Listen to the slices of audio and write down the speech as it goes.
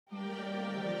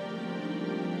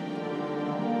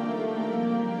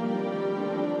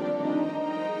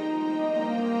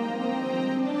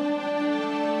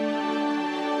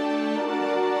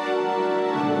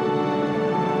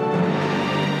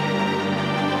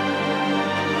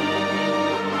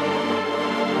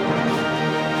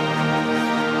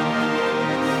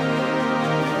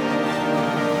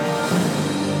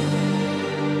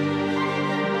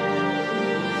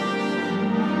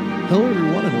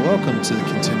Welcome to the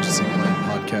Contingency Plan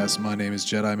Podcast. My name is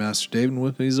Jedi Master Dave, and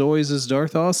with me as always is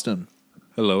Darth Austin.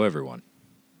 Hello, everyone.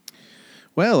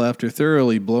 Well, after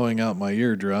thoroughly blowing out my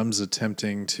eardrums,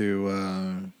 attempting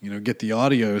to get the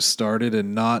audio started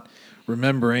and not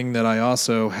remembering that I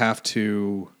also have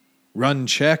to run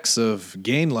checks of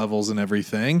gain levels and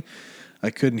everything,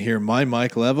 I couldn't hear my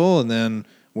mic level, and then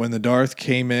when the Darth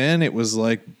came in, it was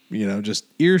like, just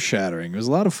ear-shattering. It was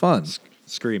a lot of fun.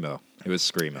 Screamo. It was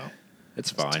Screamo. It's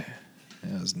fine.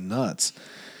 It was nuts.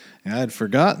 And I had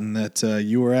forgotten that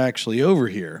you were actually over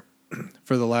here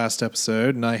for the last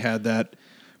episode, and I had that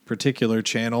particular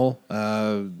channel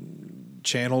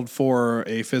channeled for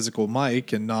a physical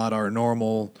mic and not our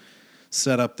normal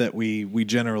setup that we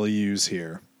generally use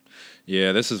here.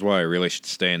 Yeah, this is why I really should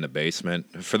stay in the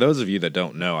basement. For those of you that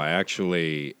don't know, I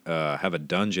actually have a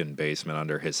dungeon basement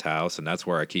under his house, and that's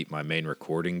where I keep my main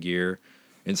recording gear.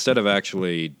 Instead of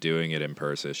actually doing it in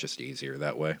person, it's just easier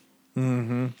that way.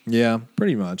 Mm-hmm. Yeah,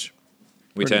 pretty much.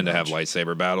 We tend to have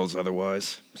lightsaber battles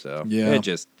otherwise, so it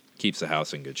just keeps the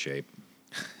house in good shape.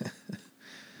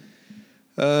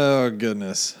 Oh,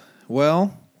 goodness.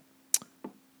 Well,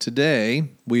 today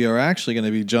we are actually going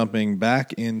to be jumping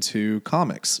back into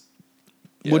comics,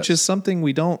 which is something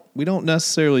we don't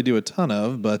necessarily do a ton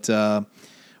of, but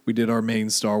we did our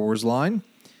main Star Wars line.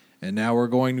 And now we're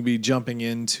going to be jumping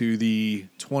into the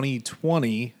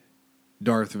 2020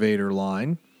 Darth Vader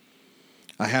line.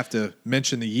 I have to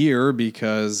mention the year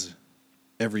because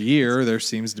every year there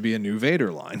seems to be a new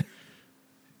Vader line.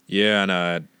 Yeah,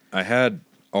 and I had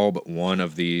all but one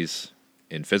of these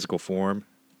in physical form.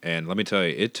 And let me tell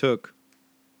you, it took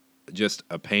just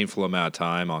a painful amount of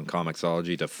time on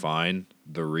Comixology to find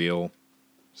the real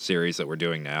series that we're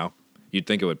doing now. You'd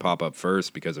think it would pop up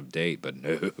first because of date, but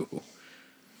no.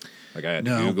 Like, I had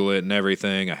to Google it and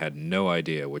everything. I had no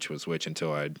idea which was which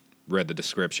until I read the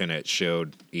description. It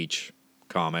showed each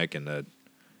comic and the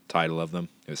title of them.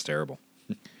 It was terrible.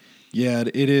 Yeah,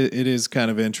 it is kind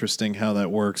of interesting how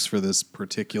that works for this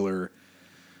particular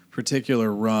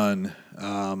run.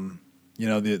 The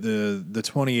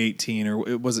 2018,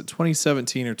 or was it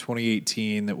 2017 or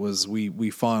 2018 that was we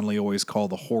fondly always call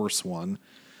the horse one.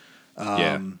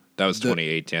 That was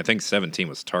 2018. I think 17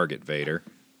 was Target Vader.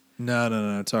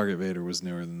 No. Target Vader was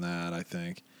newer than that, I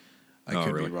think. I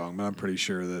could really be wrong, but I'm pretty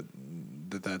sure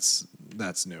that's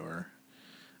newer.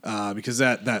 Because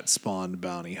that spawned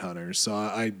Bounty Hunters. So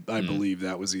I believe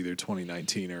that was either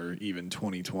 2019 or even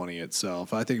 2020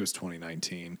 itself. I think it was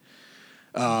 2019.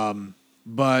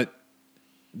 But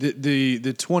the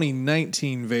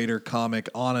 2019 Vader comic,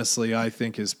 honestly, I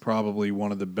think is probably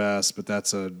one of the best, but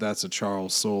that's a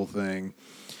Charles Soule thing.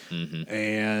 Mm-hmm.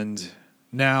 And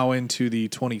now into the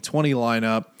 2020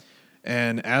 lineup,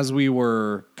 and as we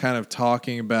were kind of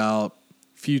talking about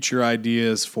future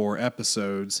ideas for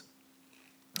episodes,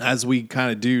 as we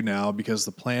kind of do now because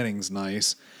the planning's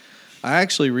nice, I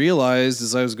actually realized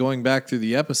as I was going back through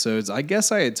the episodes, I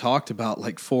guess I had talked about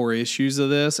like 4 issues of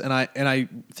this, and I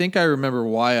think I remember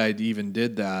why I even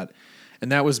did that,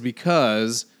 and that was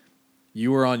because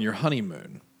you were on your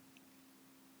honeymoon.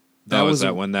 Was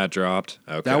that when that dropped?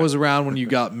 Okay. That was around when you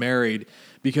got married,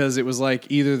 because it was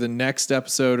like either the next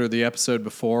episode or the episode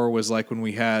before was like when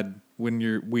we had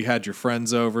your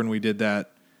friends over and we did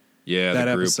that. Yeah, the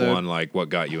group episode. one, like what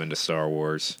got you into Star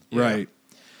Wars. Yeah. Right.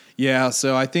 Yeah,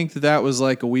 so I think that was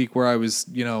like a week where I was,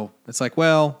 it's like,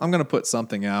 well, I'm going to put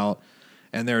something out.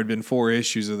 And there had been 4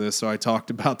 issues of this, so I talked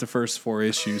about the first 4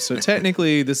 issues. So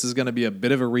technically, this is going to be a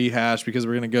bit of a rehash because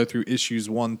we're going to go through issues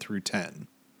 1 through 10.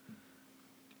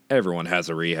 Everyone has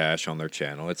a rehash on their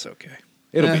channel. It's okay.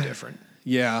 It'll be different.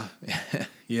 Yeah.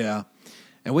 Yeah.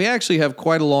 And we actually have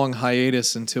quite a long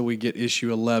hiatus until we get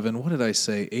issue 11. What did I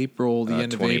say? April, the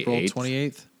end of April,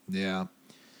 28th? Yeah.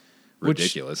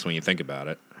 Ridiculous when you think about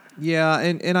it. Yeah,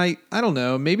 and I don't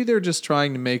know. Maybe they're just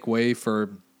trying to make way for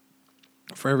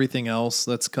everything else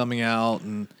that's coming out.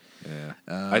 And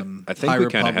I think we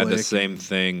kind of had the same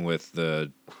thing with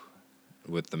the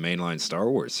mainline Star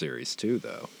Wars series too,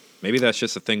 though. Maybe that's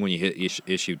just a thing when you hit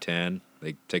issue 10,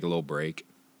 they take a little break.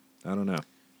 I don't know.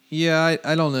 Yeah,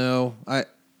 I don't know. I'm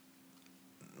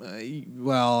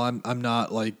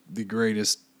not like the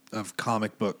greatest of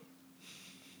comic book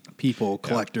people,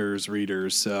 collectors,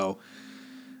 readers, so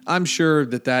I'm sure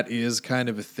that is kind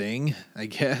of a thing, I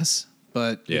guess.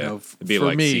 But it'd be for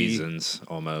like me, seasons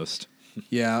almost.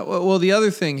 Yeah. Well, the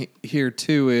other thing here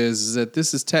too is that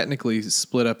this is technically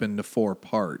split up into 4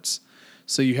 parts.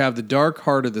 So you have the Dark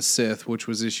Heart of the Sith, which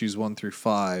was issues 1 through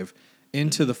 5,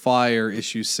 Into the Fire,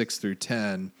 issues 6 through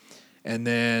 10, and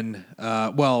then,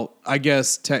 I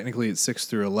guess technically it's 6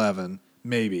 through 11,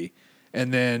 maybe.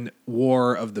 And then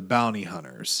War of the Bounty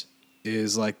Hunters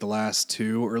is like the last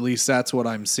two, or at least that's what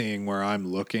I'm seeing where I'm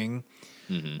looking.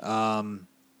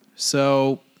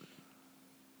 So,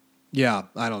 yeah,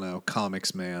 I don't know.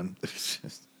 Comics, man.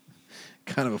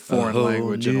 Kind of a foreign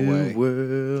language in a way.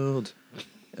 World.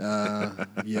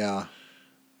 Yeah.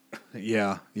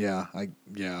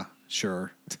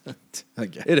 Sure. I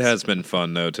guess. It has been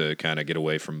fun, though, to kind of get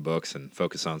away from books and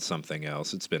focus on something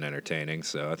else. It's been entertaining,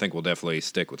 so I think we'll definitely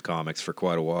stick with comics for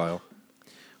quite a while.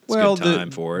 It's a good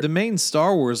time for it. The main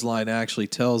Star Wars line actually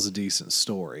tells a decent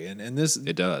story, and this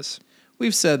It does.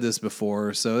 we've said this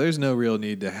before, so there's no real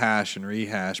need to hash and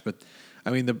rehash. But I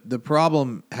mean, the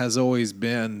problem has always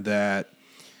been that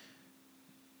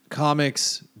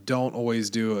comics don't always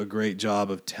do a great job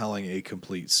of telling a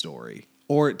complete story,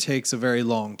 or it takes a very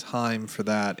long time for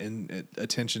that in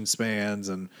attention spans,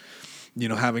 and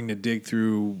having to dig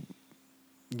through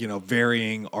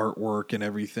varying artwork and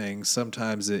everything.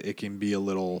 Sometimes it can be a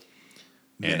little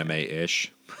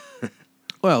Anime-ish.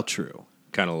 Well, true.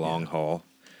 Kind of long haul.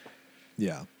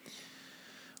 Yeah.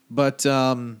 But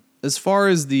as far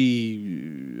as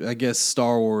the, I guess,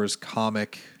 Star Wars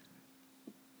comic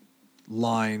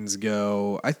lines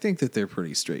go, I think that they're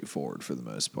pretty straightforward for the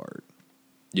most part.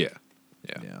 Yeah.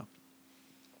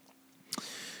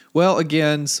 Well,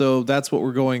 again, so that's what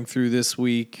we're going through this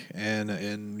week, and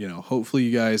hopefully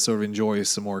you guys sort of enjoy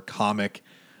some more comic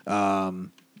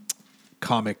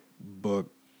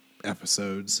book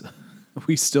episodes.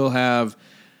 We still have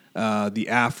the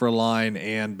Afra line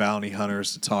and Bounty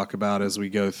Hunters to talk about as we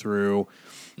go through.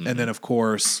 Mm-hmm. And then, of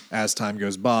course, as time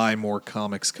goes by, more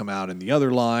comics come out in the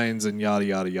other lines and yada,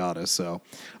 yada, yada. So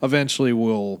eventually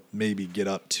we'll maybe get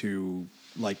up to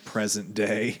like present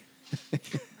day.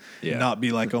 Yeah. Not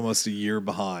be like almost a year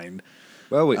behind.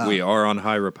 Well, we are on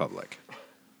High Republic.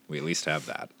 We at least have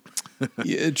that.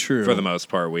 Yeah, true. For the most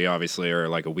part, we obviously are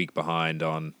like a week behind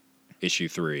on issue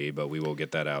 3, but we will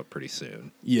get that out pretty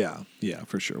soon. Yeah,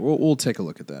 for sure. We'll take a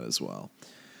look at that as well.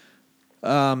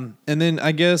 And then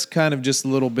I guess kind of just a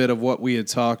little bit of what we had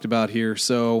talked about here.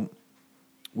 So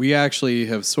we actually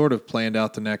have sort of planned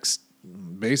out the next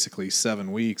basically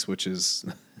 7 weeks, which is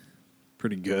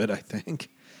pretty good, I think.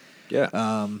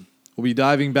 Yeah. We'll be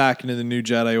diving back into the New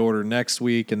Jedi Order next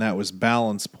week, and that was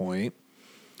Balance Point.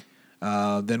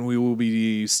 Then we will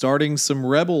be starting some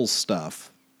Rebels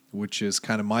stuff, which is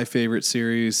kind of my favorite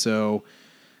series. So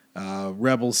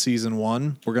Rebels Season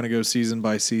 1, we're going to go season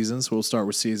by season, so we'll start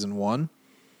with Season 1.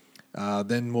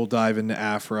 Then we'll dive into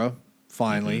Afra,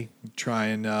 finally. Try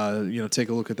and take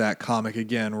a look at that comic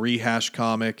again. Rehash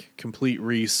comic, complete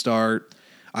restart.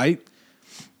 I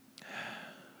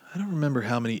don't remember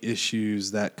how many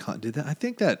issues that did that. I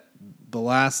think that the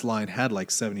last line had like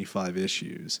 75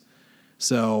 issues.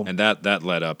 So and that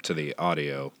led up to the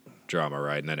audio drama,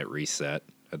 right? And then it reset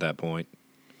at that point.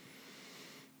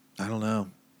 I don't know.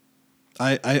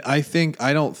 I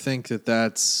don't think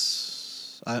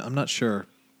that's. I'm not sure.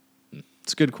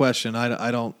 It's a good question.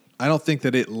 I don't think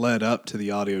that it led up to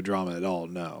the audio drama at all.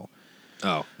 No.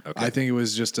 Oh, okay. I think it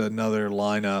was just another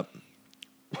lineup.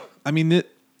 I mean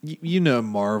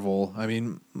Marvel. I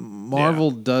mean,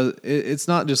 Marvel does. It's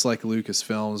not just like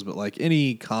Lucasfilms, but like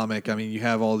any comic. I mean, you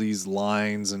have all these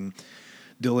lines and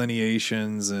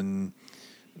delineations and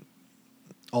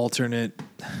alternate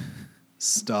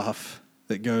stuff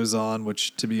that goes on,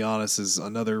 which, to be honest, is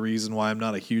another reason why I'm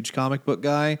not a huge comic book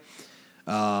guy.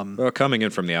 Well, coming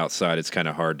in from the outside, it's kind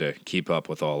of hard to keep up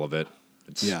with all of it.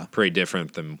 It's pretty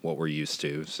different than what we're used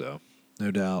to. So,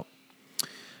 no doubt.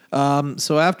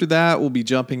 So after that, we'll be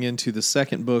jumping into the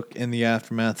second book in the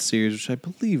Aftermath series, which I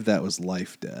believe that was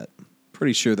Life Debt.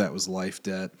 Pretty sure that was Life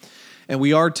Debt. And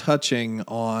we are touching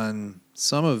on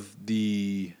some of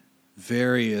the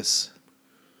various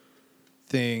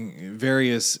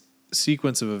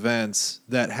sequence of events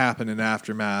that happen in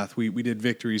Aftermath. We did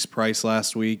Victory's Price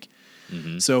last week.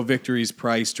 Mm-hmm. So Victory's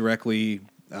Price directly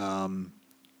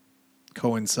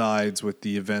coincides with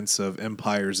the events of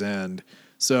Empire's End.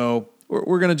 So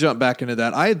we're going to jump back into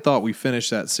that. I had thought we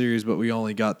finished that series, but we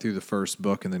only got through the first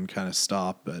book and then kind of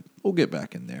stopped, but we'll get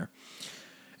back in there.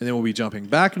 And then we'll be jumping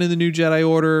back into the New Jedi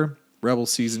Order,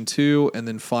 Rebels Season 2, and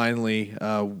then finally,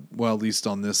 at least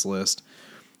on this list,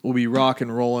 we'll be rock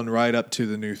and rolling right up to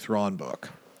the new Thrawn book,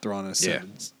 Thrawn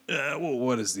Ascends. Yeah.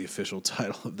 What is the official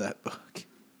title of that book?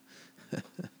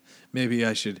 Maybe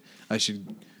I should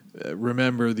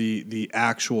remember the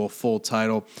actual full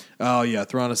title. Oh, yeah,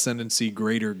 Thrawn Ascendancy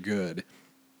Greater Good.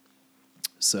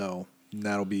 So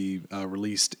that'll be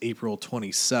released April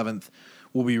 27th.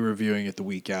 We'll be reviewing it the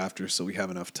week after, so we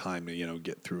have enough time to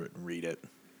get through it and read it.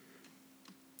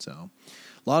 So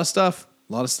a lot of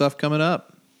stuff coming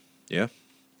up. Yeah,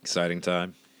 exciting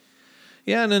time.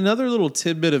 Yeah, and another little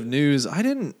tidbit of news. I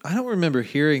don't remember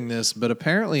hearing this, but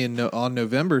apparently on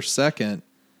November 2nd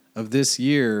of this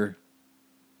year,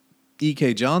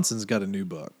 E.K. Johnson's got a new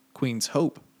book, Queen's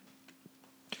Hope.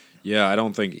 Yeah, I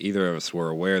don't think either of us were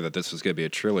aware that this was going to be a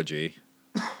trilogy.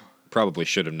 Probably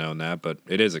should have known that, but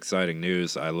it is exciting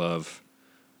news. I love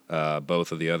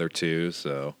both of the other two,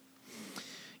 so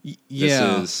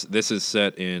Yeah. This is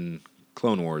set in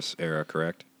Clone Wars era,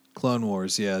 correct? Clone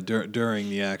Wars, yeah, during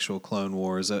the actual Clone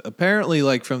Wars. Apparently,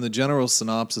 like from the general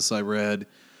synopsis I read,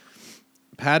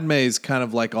 Padme's kind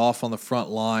of like off on the front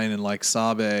line, and like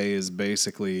Sabe is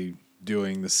basically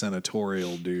doing the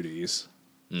senatorial duties.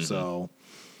 Mm-hmm. So,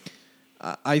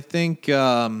 I think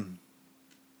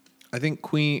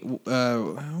Queen.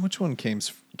 Which one came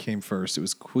first? It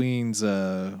was Queen's.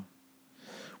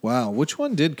 Wow, which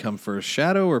one did come first?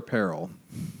 Shadow or Peril?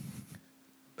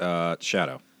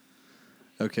 Shadow.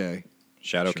 Okay.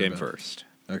 Shadow came first.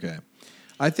 Okay.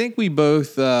 I think we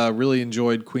both really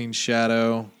enjoyed Queen's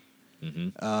Shadow.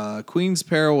 Mm-hmm. Queen's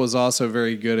Peril was also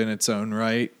very good in its own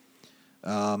right.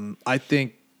 I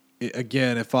think,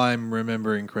 again, if I'm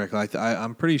remembering correctly,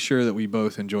 I'm pretty sure that we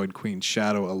both enjoyed Queen's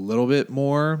Shadow a little bit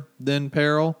more than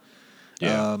Peril.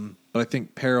 Yeah. But I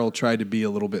think Peril tried to be a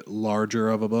little bit larger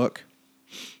of a book,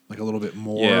 like a little bit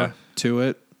more to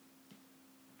it.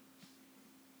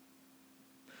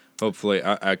 Hopefully,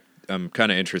 I'm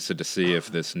kind of interested to see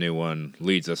if this new one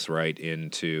leads us right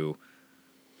into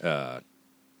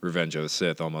Revenge of the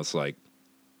Sith, almost like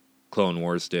Clone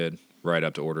Wars did, right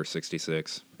up to Order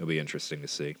 66. It'll be interesting to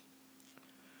see.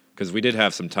 Because we did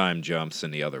have some time jumps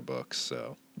in the other books,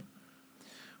 so...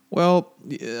 Well,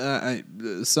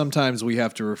 sometimes we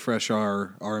have to refresh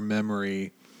our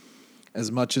memory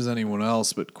as much as anyone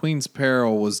else, but Queen's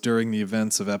Peril was during the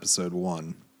events of Episode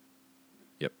 1.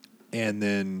 Yep. And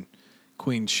then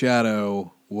Queen's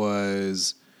Shadow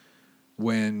was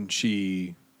when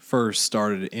she first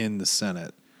started in the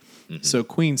Senate. Mm-hmm. So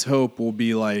Queen's Hope will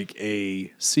be like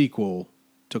a sequel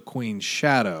to Queen's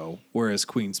Shadow, whereas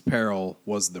Queen's Peril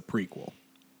was the prequel.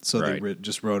 So they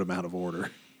just wrote them out of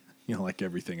order, like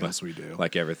everything else we do.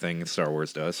 Like everything Star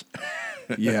Wars does.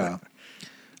 Yeah.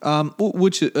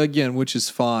 Which is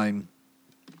fine.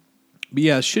 But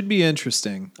yeah, it should be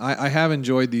interesting. I have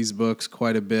enjoyed these books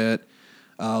quite a bit.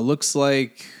 Looks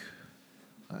like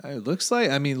it's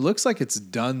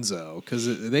Dunzo,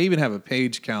 because they even have a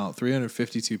page count,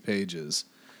 352 pages,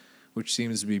 which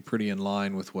seems to be pretty in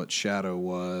line with what Shadow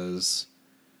was.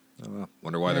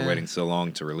 Wonder why they're waiting so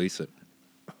long to release it.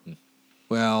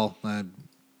 Well,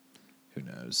 who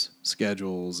knows?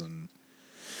 Schedules and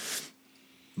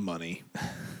money.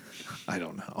 I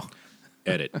don't know.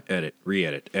 Edit,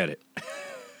 re-edit, edit.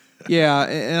 Yeah,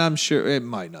 and I'm sure it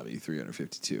might not be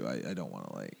 352. I don't want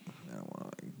to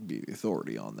be the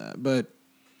authority on that, but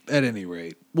at any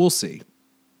rate, we'll see.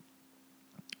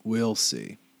 We'll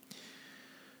see.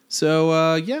 So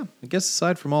I guess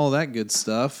aside from all of that good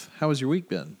stuff, how has your week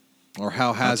been? Or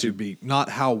how has your week? Not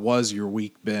how was your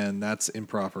week been? That's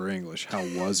improper English. How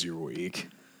was your week?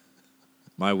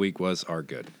 My week was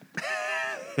good.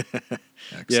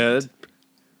 Excellent. Yeah,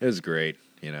 it was great.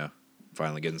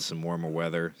 Finally getting some warmer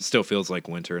weather. Still feels like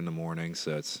winter in the morning,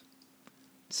 so it's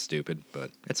stupid,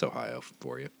 but it's Ohio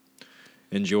for you.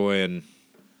 Enjoying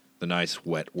the nice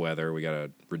wet weather. We got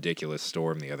a ridiculous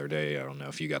storm the other day. I don't know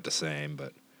if you got the same,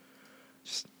 but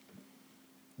just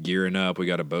gearing up. We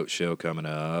got a boat show coming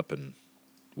up and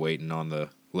waiting on the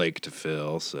lake to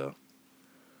fill, so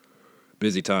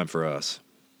busy time for us.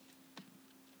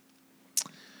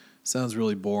 Sounds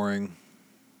really boring.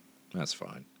 That's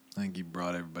fine. I think you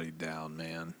brought everybody down,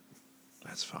 man.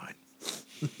 That's fine.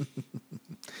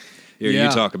 Here, you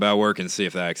talk about work and see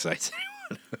if that excites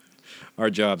anyone. Our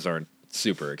jobs aren't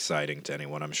super exciting to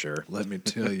anyone, I'm sure. Let me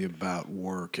tell you about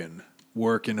working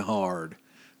hard,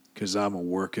 because I'm a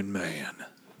working man.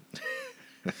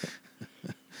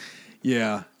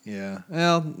 Yeah.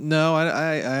 Well, no,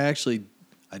 I actually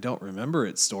don't remember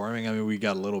it storming. I mean, we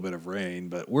got a little bit of rain,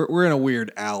 but we're in a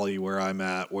weird alley where I'm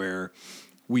at where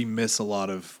we miss a lot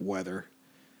of weather.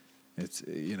 It's,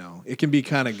 it can be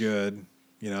kind of good,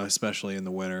 especially in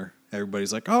the winter.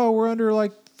 Everybody's like, oh, we're under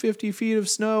like 50 feet of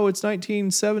snow. It's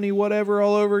 1970, whatever,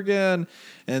 all over again.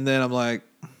 And then I'm like,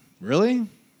 really?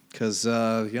 Because,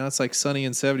 it's like sunny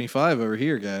and 75 over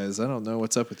here, guys. I don't know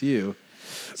what's up with you.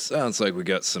 Sounds like we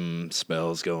got some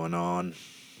spells going on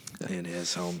in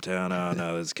his hometown. I don't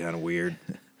know. It's kind of weird.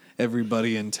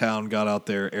 Everybody in town got out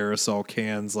their aerosol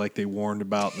cans like they warned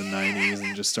about in the 90s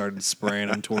and just started spraying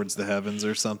them towards the heavens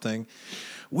or something.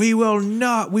 We will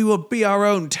not. We will be our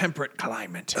own temperate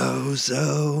climate.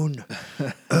 Ozone.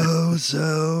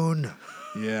 Ozone.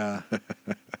 Yeah.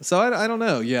 So I don't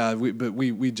know. Yeah,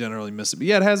 we generally miss it. But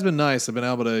yeah, it has been nice. I've been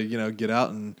able to get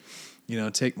out and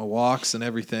take my walks and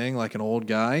everything like an old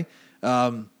guy.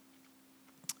 Yeah,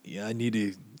 I need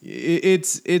to.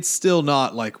 It's still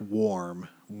not like warm.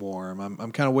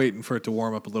 I'm kind of waiting for it to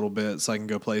warm up a little bit so I can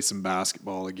go play some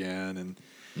basketball again and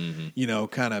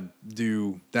kind of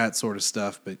do that sort of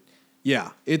stuff. But yeah,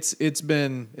 it's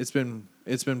been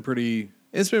pretty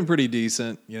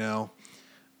decent,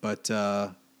 But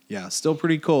yeah, still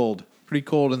pretty cold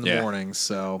in the mornings.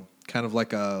 So kind of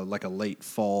like a late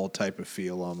fall type of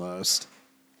feel almost.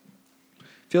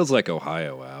 Feels like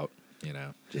Ohio out,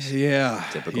 Just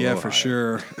typical yeah, Ohio. for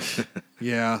sure.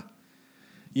 Yeah.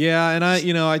 Yeah, and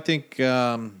I think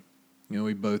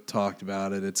we both talked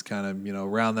about it. It's kind of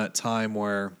around that time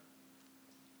where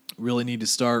really need to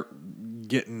start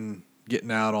getting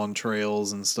out on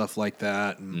trails and stuff like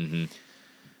that, and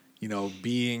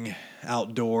being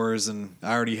outdoors. And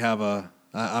I already have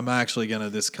I'm actually gonna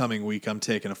this coming week. I'm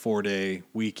taking a 4-day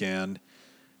weekend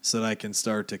so that I can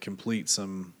start to complete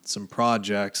some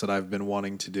projects that I've been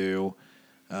wanting to do.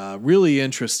 Really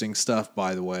interesting stuff,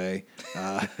 by the way.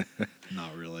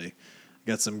 Not really.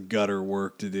 Got some gutter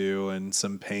work to do and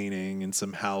some painting and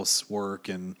some house work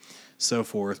and so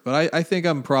forth. But I think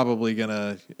I'm probably going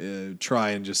to try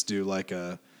and just do like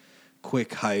a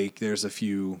quick hike. There's a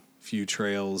few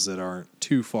trails that aren't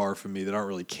too far from me that aren't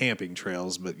really camping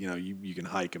trails, but you can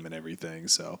hike them and everything.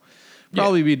 So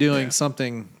probably be doing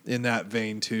something in that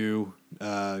vein too.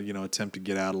 Attempt to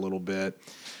get out a little bit.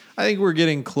 I think we're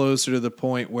getting closer to the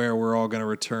point where we're all going to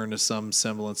return to some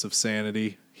semblance of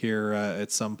sanity here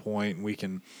at some point, and we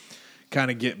can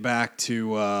kind of get back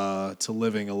to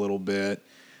living a little bit.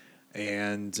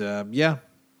 And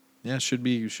should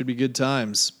be good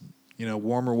times.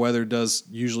 Warmer weather does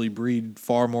usually breed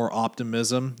far more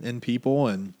optimism in people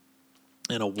and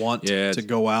a want to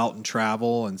go out and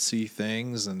travel and see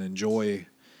things and enjoy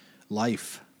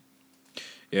life.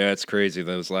 Yeah, it's crazy.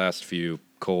 Those last few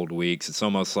cold weeks, it's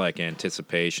almost like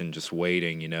anticipation, just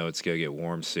waiting. It's going to get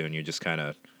warm soon. You're just kind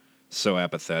of so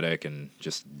apathetic and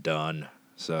just done.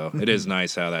 So it is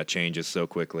nice how that changes so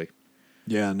quickly.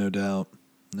 Yeah, no doubt.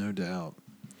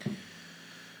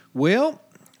 Well,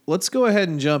 let's go ahead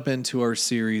and jump into our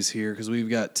series here because we've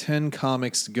got 10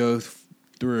 comics to go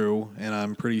through, and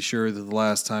I'm pretty sure that the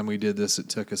last time we did this, it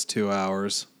took us 2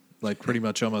 hours. Like pretty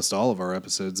much almost all of our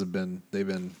episodes they've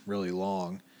been really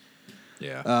long.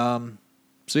 Yeah.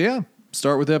 So yeah,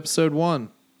 start with episode 1,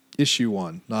 issue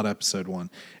 1, not episode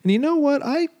 1. And you know what?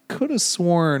 I could have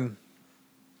sworn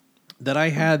that I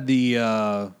had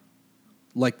the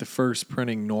like the first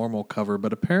printing normal cover,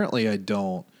 but apparently I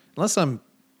don't, unless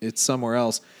it's somewhere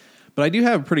else. But I do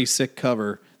have a pretty sick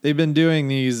cover. They've been doing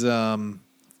these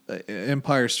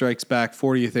Empire Strikes Back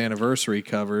 40th anniversary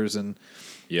covers, and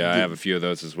I have a few of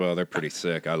those as well. They're pretty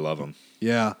sick. I love them.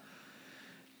 Yeah.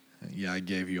 Yeah, I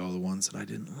gave you all the ones that I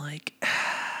didn't like.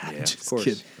 Yeah, of course.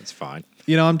 Kidding. That's fine.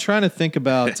 I'm trying to think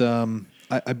about.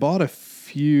 I bought a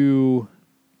few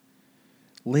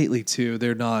lately too.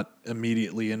 They're not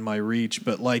immediately in my reach,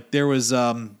 but like there was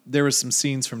some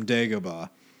scenes from Dagobah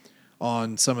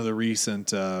on some of the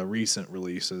recent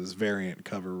releases, variant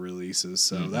cover releases.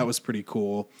 So that was pretty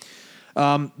cool.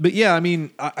 But yeah, I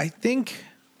mean, I think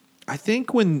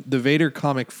when the Vader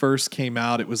comic first came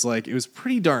out, it was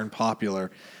pretty darn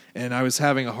popular, and I was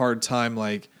having a hard time.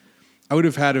 Like, I would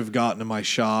have had to have gotten to my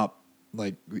shop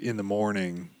like in the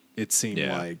morning. It seemed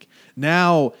like.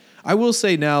 Now, I will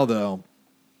say now though,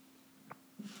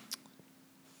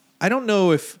 I don't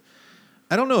know if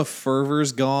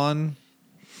fervor's gone,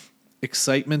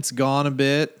 excitement's gone a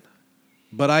bit,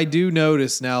 but I do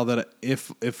notice now that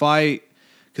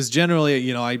because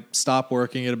generally, I stop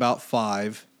working at about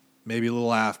 5. Maybe a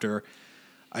little after.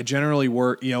 I generally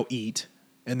work, eat,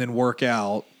 and then work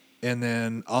out, and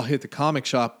then I'll hit the comic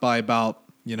shop by about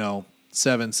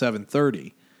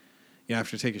 7:30.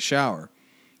 After take a shower,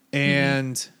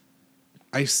 and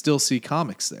I still see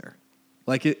comics there.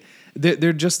 Like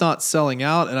they're just not selling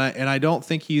out, and I don't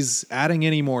think he's adding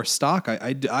any more stock.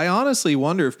 I honestly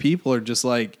wonder if people are just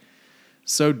like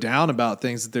so down about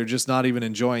things that they're just not even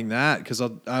enjoying that. Because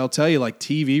I'll tell you, like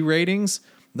TV ratings.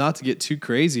 Not to get too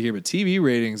crazy here, but TV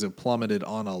ratings have plummeted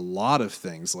on a lot of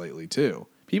things lately too.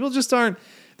 People just aren't.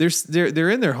 They're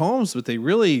in their homes, but they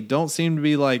really don't seem to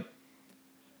be like.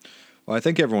 Well, I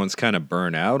think everyone's kind of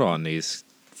burnt out on these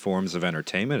forms of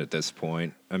entertainment at this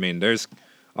point. I mean, there's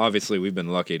obviously we've been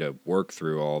lucky to work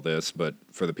through all this, but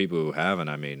for the people who haven't,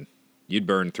 I mean, you'd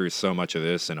burn through so much of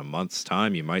this in a month's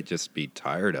time, you might just be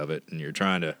tired of it, and you're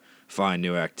trying to find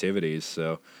new activities.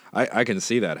 So I can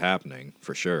see that happening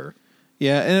for sure.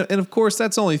 Yeah, and of course,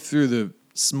 that's only through the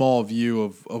small view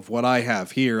of what I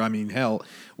have here. I mean, hell,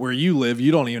 where you live,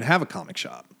 you don't even have a comic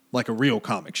shop, like a real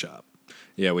comic shop.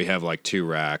 Yeah, we have like 2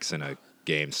 racks and a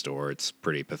game store. It's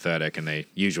pretty pathetic, and they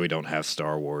usually don't have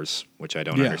Star Wars, which I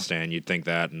don't understand. You'd think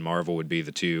that and Marvel would be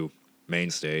the 2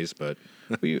 mainstays, but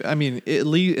I mean, at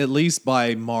least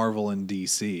by Marvel and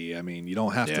DC. I mean, you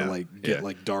don't have to like get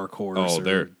like Dark Horse. Oh,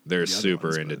 they're the super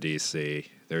ones, into DC.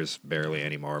 There's barely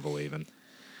any Marvel even.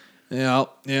 Yeah.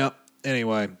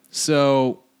 Anyway,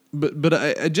 so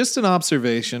but just an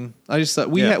observation. I just thought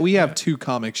we have 2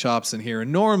 comic shops in here,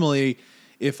 and normally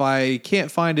if I can't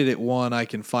find it at one, I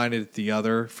can find it at the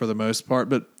other for the most part.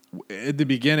 But at the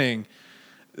beginning,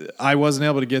 I wasn't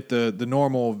able to get the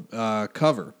normal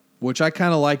cover, which I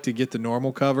kind of like to get the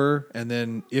normal cover, and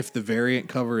then if the variant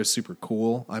cover is super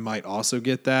cool, I might also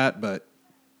get that. But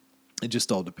it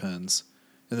just all depends.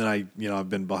 And then I've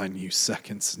been buying you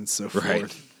seconds and so forth.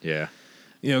 Right. Yeah.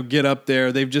 Get up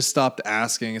there. They've just stopped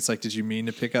asking. It's like, did you mean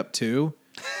to pick up 2?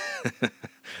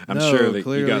 I'm sure that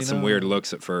you got some weird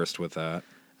looks at first with that.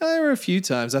 There were a few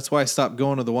times. That's why I stopped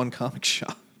going to the one comic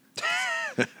shop.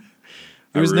 It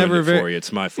was never for you.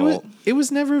 It's my fault. It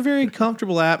was never a very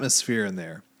comfortable atmosphere in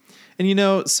there.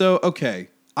 And so okay,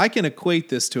 I can equate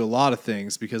this to a lot of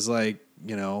things because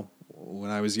when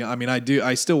I was young, I mean,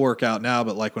 I still work out now,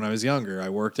 but like when I was younger, I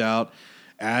worked out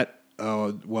at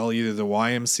either the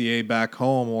YMCA back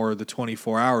home or the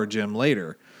 24-hour gym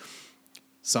later.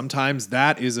 Sometimes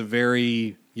that is a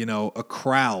very, a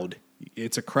crowd.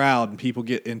 It's a crowd and people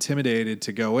get intimidated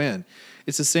to go in.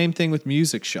 It's the same thing with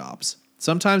music shops.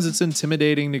 Sometimes it's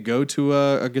intimidating to go to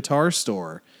a guitar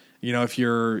store. If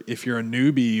you're a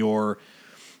newbie or,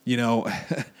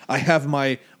 I have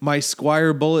my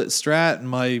Squier Bullet Strat and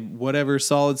my whatever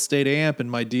solid state amp and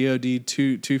my DoD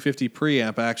 250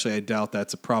 preamp. Actually, I doubt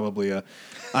that's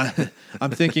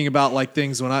I'm thinking about like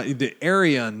things the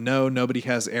Arion. No, nobody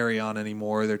has Arion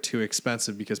anymore. They're too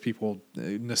expensive because people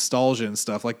nostalgia and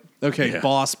stuff. Like, okay,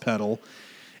 Boss pedal.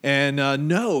 And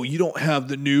no, you don't have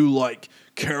the new like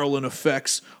Carolyn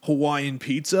Effects Hawaiian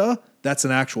Pizza. That's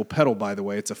an actual pedal, by the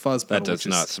way. It's a fuzz pedal. That does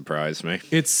not surprise me.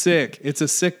 It's sick. It's a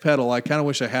sick pedal. I kind of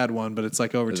wish I had one, but it's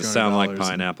like over $200. Does it sound like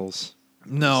pineapples?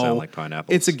 No. Sound like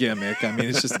pineapples? It's a gimmick. I mean,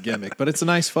 it's just a gimmick, but it's a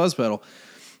nice fuzz pedal.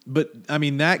 But, I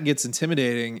mean, that gets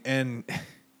intimidating. And,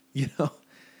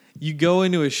 you go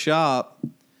into a shop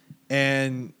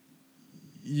and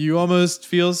you almost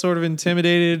feel sort of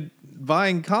intimidated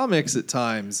buying comics at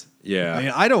times. Yeah. I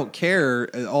mean, I don't care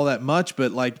all that much,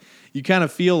 but like you kind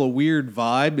of feel a weird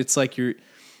vibe. It's like you're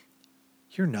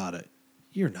not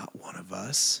one of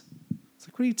us. It's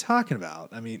like, what are you talking about?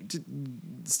 I mean,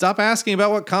 stop asking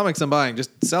about what comics I'm buying.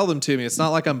 Just sell them to me. It's not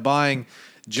like I'm buying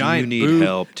giant. Do you need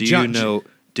help? Do you know?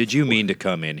 Did you mean to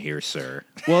come in here, sir?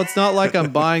 Well, it's not like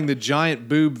I'm buying the giant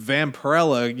boob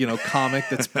Vampirella, comic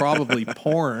that's probably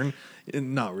porn.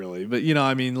 Not really, but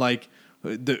I mean, like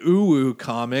the Uwu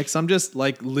comics. I'm just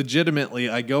like legitimately,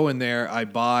 I go in there, I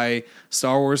buy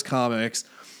Star Wars comics,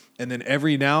 and then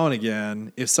every now and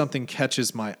again, if something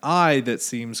catches my eye that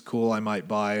seems cool, I might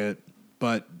buy it.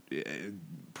 But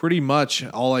pretty much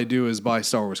all I do is buy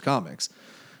Star Wars comics.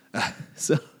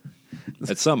 So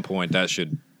at some point, that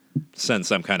should send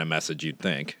some kind of message, you'd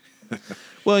think.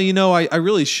 Well, I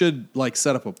really should like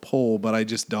set up a poll, but I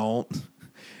just don't.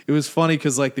 It was funny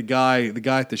because like the guy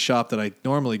at the shop that I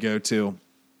normally go to,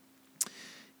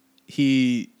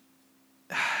 he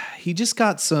just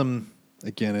got some.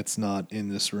 Again, it's not in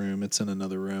this room; it's in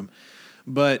another room.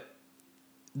 But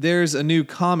there's a new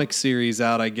comic series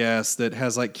out, I guess, that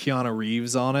has like Keanu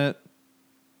Reeves on it.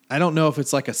 I don't know if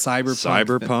it's like a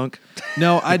cyberpunk.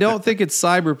 No, I don't think it's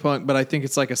cyberpunk, but I think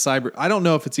it's like a cyber. I don't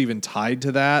know if it's even tied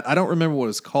to that. I don't remember what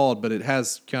it's called, but it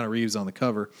has Keanu Reeves on the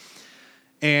cover.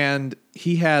 And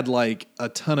he had like a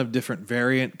ton of different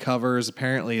variant covers.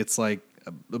 Apparently it's like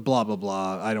blah, blah,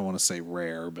 blah. I don't want to say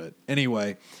rare, but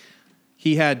anyway,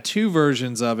 he had 2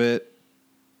 versions of it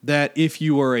that if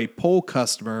you were a poll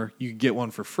customer, you could get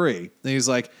one for free. And he's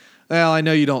like, well, I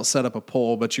know you don't set up a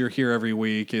poll, but you're here every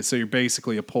week, so you're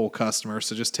basically a poll customer.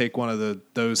 So just take one of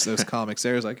those comics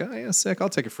there. He's like, oh, yeah, sick. I'll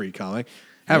take a free comic.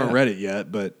 Haven't read it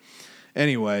yet, but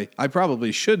anyway, I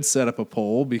probably should set up a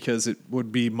poll because it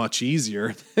would be much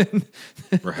easier.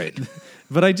 Right.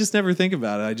 But I just never think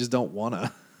about it. I just don't want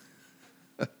to.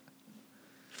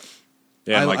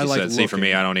 Yeah, like you said, see, for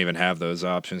me, I don't even have those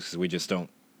options because we just don't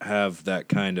have that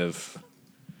kind of,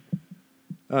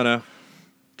 I don't know,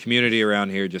 community around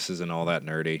here just isn't all that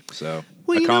nerdy. So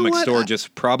Well, a you know comic what? store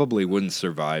just probably wouldn't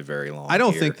survive very long. I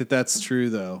don't here. think that that's true,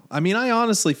 though. I mean, I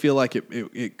honestly feel like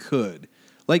it could.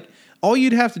 Like, all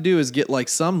you'd have to do is get like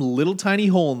some little tiny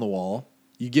hole in the wall.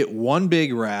 You get one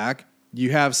big rack.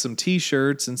 You have some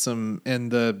T-shirts and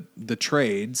the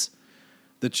trades,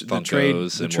 the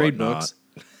trade books.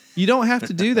 You don't have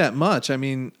to do that much. I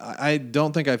mean, I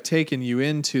don't think I've taken you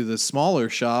into the smaller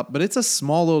shop, but it's a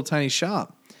small little tiny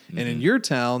shop. And in your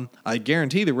town, I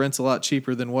guarantee the rent's a lot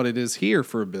cheaper than what it is here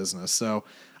for a business. So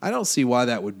I don't see why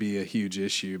that would be a huge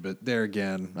issue. But there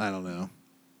again, I don't know.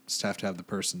 Just have to have the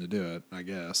person to do it, I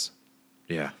guess.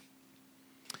 Yeah.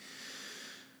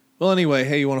 Well, anyway,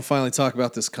 hey, you want to finally talk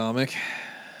about this comic?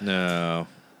 No.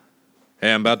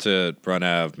 Hey, I'm about to run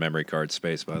out of memory card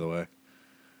space, by the way.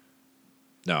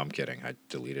 No, I'm kidding. I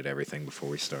deleted everything before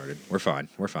we started. We're fine.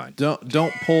 We're fine. Don't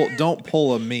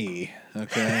pull a me,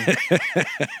 okay?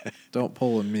 Don't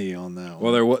pull a me on that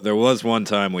one. Well, there was one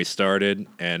time we started,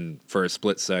 and for a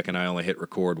split second, I only hit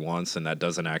record once, and that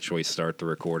doesn't actually start the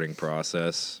recording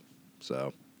process.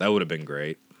 So that would have been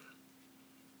great.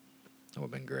 That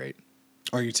would have been great.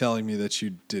 Are you telling me that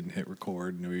you didn't hit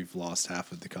record and we've lost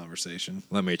half of the conversation?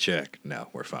 Let me check. No,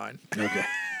 we're fine. Okay.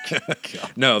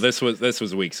 No, this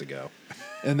was weeks ago.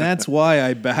 And that's why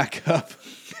I back up.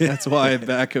 That's why I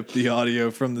back up the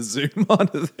audio from the Zoom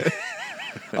onto this.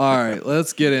 All right,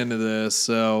 let's get into this.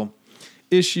 So,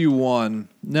 issue 1.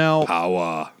 Now,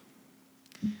 Power.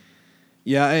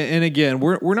 yeah, and again,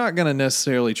 we're not going to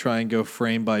necessarily try and go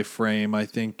frame by frame. I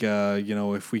think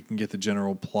if we can get the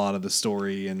general plot of the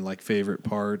story and like favorite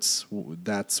parts,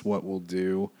 that's what we'll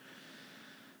do.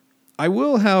 I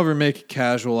will, however, make a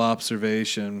casual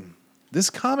observation. This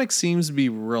comic seems to be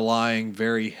relying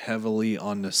very heavily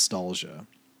on nostalgia.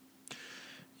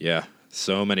 Yeah,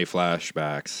 so many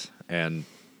flashbacks, and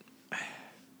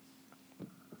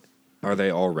are they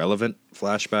all relevant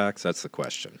flashbacks? That's the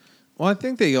question. Well, I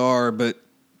think they are, but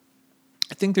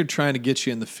I think they're trying to get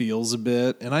you in the feels a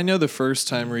bit. And I know the first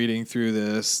time reading through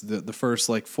this, the first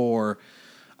like 4,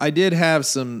 I did have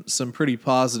some pretty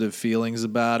positive feelings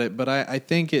about it, but I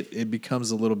think it becomes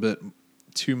a little bit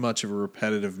too much of a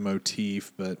repetitive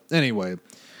motif. But anyway,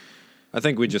 I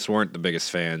think we just weren't the biggest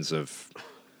fans of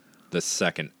the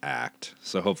second act.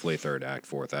 So hopefully third act,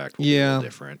 fourth act will be a little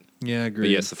different. Yeah, I agree.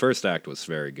 But yes, the first act was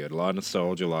very good. A lot of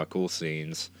nostalgia, a lot of cool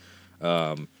scenes.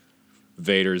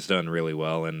 Vader's done really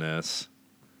well in this,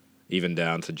 even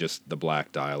down to just the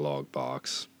black dialogue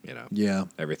box. Yeah,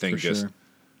 everything for just.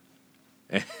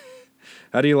 Sure.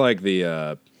 How do you like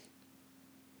the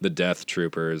Death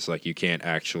Troopers? Like you can't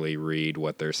actually read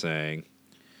what they're saying.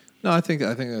 No, I think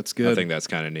that's good. I think that's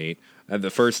kind of neat. The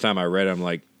first time I read it, I'm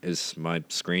like, is my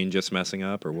screen just messing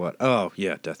up or what? Oh,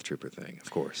 yeah, Death Trooper thing,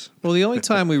 of course. Well, the only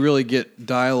time we really get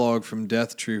dialogue from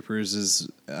Death Troopers is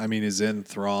in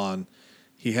Thrawn.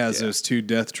 He has those 2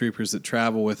 Death Troopers that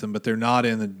travel with him, but they're not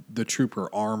in the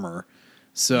trooper armor.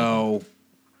 So,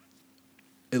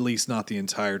 at least not the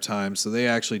entire time. So they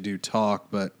actually do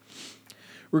talk, but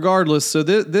regardless, so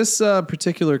this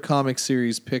particular comic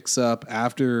series picks up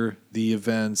after the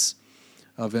events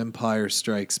of Empire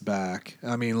Strikes Back.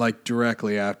 I mean, like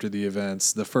directly after the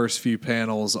events. The first few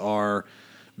panels are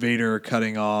Vader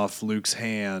cutting off Luke's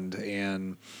hand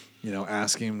and,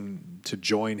 asking him to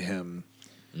join him.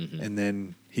 Mm-hmm. And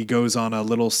then he goes on a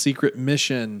little secret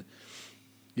mission,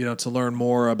 to learn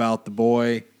more about the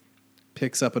boy.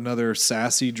 Picks up another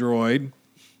sassy droid.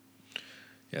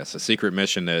 Yes, a secret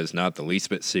mission that is not the least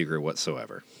bit secret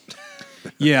whatsoever.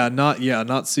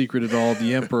 Not secret at all.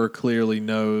 The Emperor clearly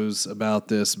knows about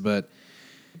this, but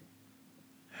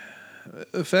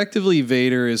effectively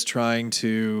Vader is trying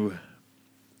to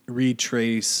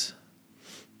retrace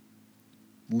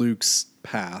Luke's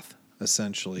path,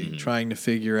 essentially, trying to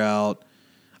figure out.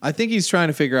 I think he's trying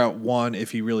to figure out, one, if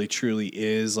he really truly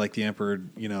is like the Emperor,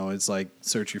 it's like,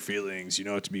 search your feelings, you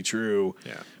know it to be true.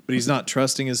 Yeah. But he's not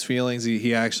trusting his feelings.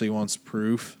 He actually wants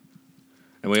proof.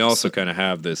 And we also kind of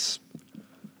have this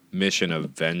mission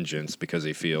of vengeance because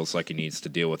he feels like he needs to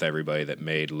deal with everybody that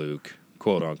made Luke,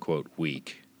 quote unquote,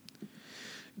 weak.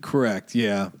 Correct.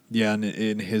 Yeah. Yeah.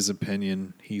 In his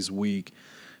opinion, he's weak.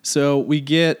 So we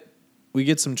get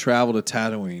some travel to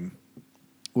Tatooine,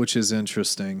 which is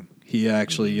interesting. He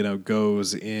actually,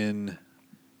 goes in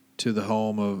to the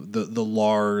home of the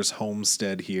Lars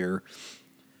homestead here,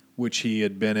 which he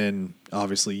had been in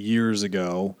obviously years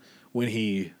ago when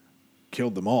he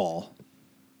killed them all,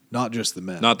 not just the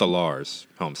men. Not the Lars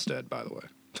homestead, by the way.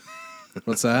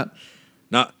 What's that?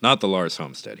 Not the Lars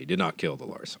homestead. He did not kill the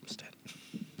Lars homestead.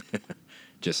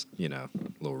 Just,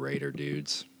 little raider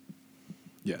dudes.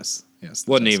 Yes.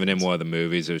 Wasn't even in one of the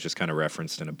movies. It was just kind of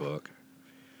referenced in a book.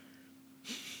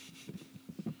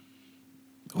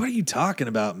 What are you talking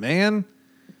about, man?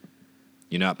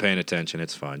 You're not paying attention.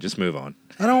 It's fine. Just move on.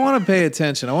 I don't want to pay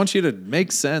attention. I want you to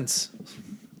make sense.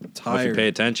 I'm tired. Well, if you pay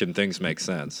attention, things make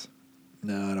sense.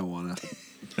 No, I don't want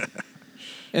to.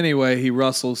 Anyway, he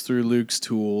rustles through Luke's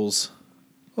tools.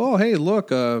 Oh, hey,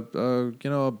 look,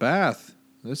 a bath.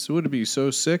 This would be so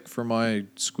sick for my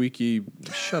squeaky...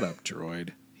 Shut up, droid.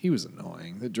 He was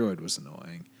annoying. The droid was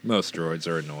annoying. Most droids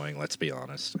are annoying, let's be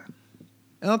honest.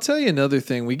 And I'll tell you another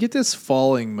thing. We get this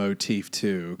falling motif,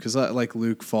 too, because like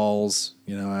Luke falls,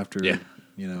 after, and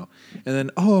then,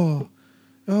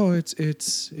 it's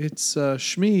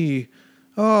Shmi.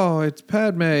 Oh, it's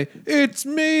Padme. It's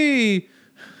me.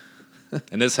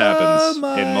 And this happens in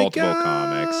multiple God.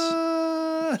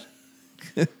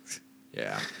 comics.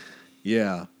 Yeah.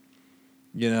 Yeah.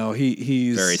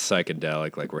 He's very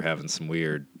psychedelic, like we're having some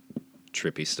weird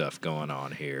trippy stuff going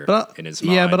on here in his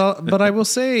mind. Yeah, but I will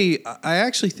say I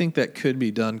actually think that could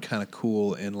be done kind of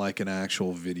cool in like an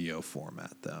actual video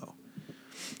format though.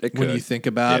 It could. When you think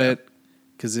about it,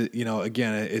 cuz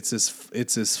again, it's this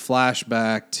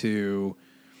flashback to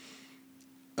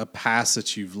a past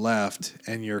that you've left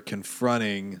and you're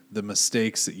confronting the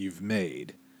mistakes that you've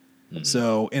made. Mm-hmm.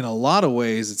 So in a lot of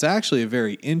ways, it's actually a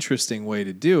very interesting way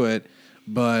to do it.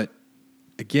 But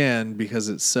again, because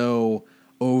it's so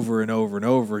over and over and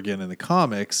over again in the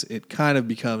comics, it kind of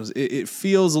becomes, it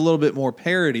feels a little bit more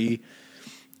parody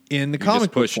in the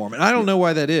comic book form. And I don't know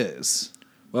why that is.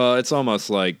 Well, it's almost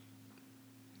like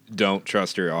don't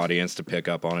trust your audience to pick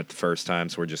up on it the first time,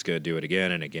 so we're just going to do it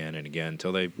again and again and again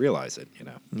until they realize it,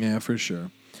 Yeah, for sure.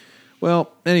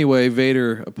 Well, anyway,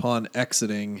 Vader, upon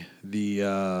exiting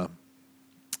the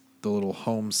little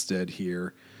homestead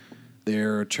here,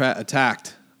 they're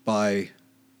attacked by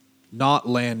not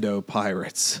Lando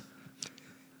pirates.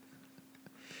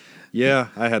 Yeah,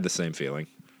 I had the same feeling.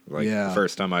 The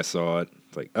first time I saw it,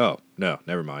 like, oh, no,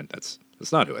 never mind. That's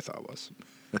not who I thought it was.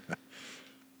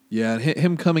 Yeah, and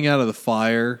him coming out of the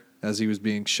fire as he was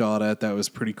being shot at, that was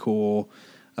pretty cool.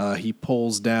 He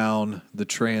pulls down the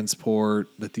transport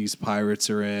that these pirates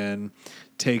are in,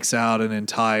 takes out an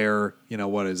entire,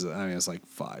 what is it? I mean, it's like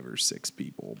 5 or 6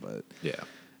 people, but yeah,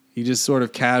 he just sort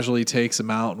of casually takes them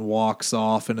out and walks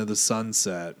off into the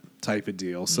sunset type of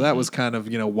deal. So that was kind of,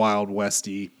 Wild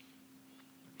Westy.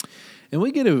 And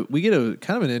we get a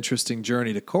kind of an interesting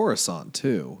journey to Coruscant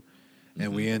too,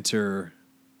 and we enter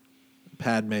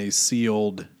Padme's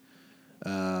sealed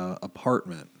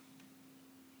apartment.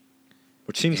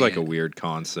 Which seems like a weird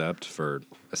concept for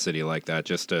a city like that,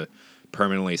 just to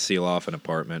permanently seal off an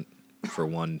apartment for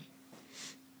one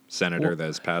senator that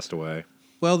has passed away.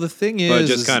 Well, the thing is... But it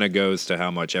just kind of goes to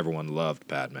how much everyone loved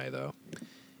Padme, though.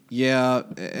 Yeah,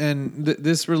 and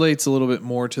this relates a little bit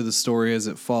more to the story as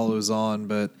it follows on,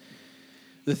 but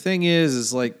the thing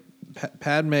is like,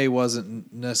 Padme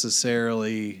wasn't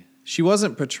necessarily... She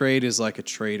wasn't portrayed as like a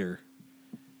traitor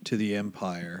to the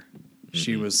Empire. Mm-hmm.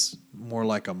 She was more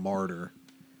like a martyr.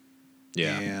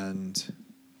 Yeah. And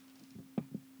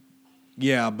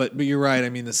yeah, but you're right. I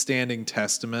mean, the Standing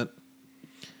Testament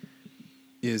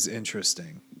is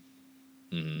interesting.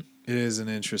 Mm-hmm. It is an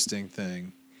interesting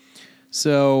thing.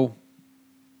 So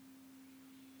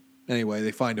anyway,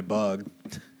 they find a bug.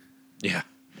 Yeah.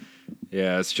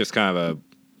 Yeah, it's just kind of a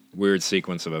weird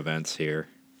sequence of events here.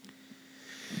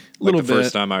 Like the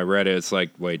first time I read it, it's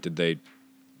like, wait, are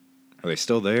they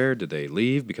still there? Did they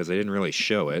leave? Because they didn't really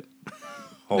show it.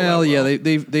 Well, yeah,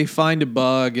 they find a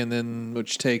bug, and then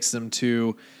which takes them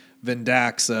to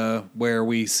Vendaxa, where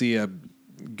we see a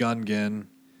Gungan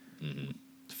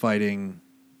fighting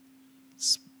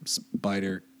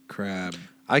spider crab.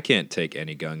 I can't take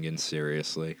any Gungan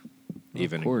seriously,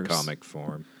 even in comic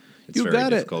form. It's you very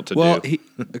difficult to do. Well,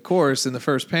 of course, in the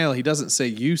first panel, he doesn't say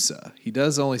Yusa. He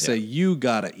does only say, you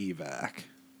gotta evac.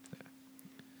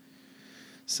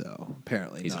 So,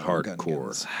 apparently he's not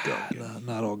hardcore Gungan.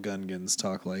 Not all Gungans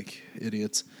talk like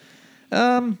idiots.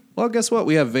 Well, guess what?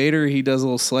 We have Vader. He does a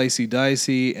little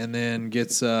slicey-dicey and then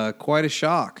gets quite a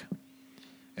shock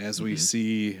as we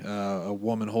see a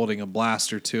woman holding a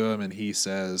blaster to him, and he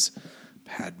says,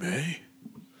 Padme.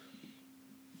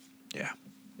 Yeah.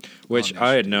 Which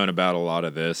I had known about a lot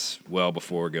of this well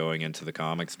before going into the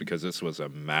comics because this was a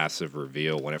massive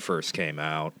reveal when it first came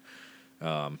out.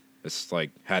 It's like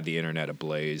had the internet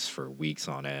ablaze for weeks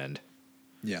on end.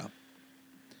 Yeah.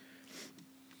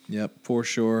 Yep, for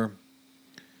sure.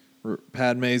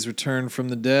 Padme's return from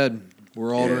the dead.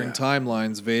 We're altering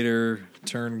timelines. Vader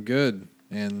turned good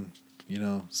and,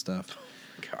 stuff.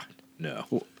 God, no.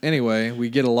 Well, anyway, we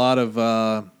get a lot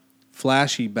of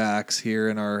flashy backs here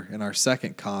in our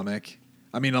second comic.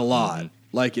 I mean, a lot.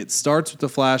 Like, it starts with the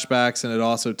flashbacks and it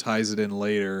also ties it in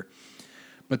later.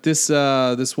 But this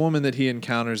woman that he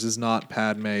encounters is not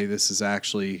Padme. This is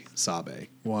actually Sabe,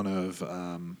 one of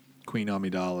Queen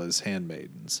Amidala's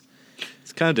handmaidens.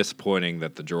 It's kind of disappointing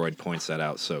that the droid points that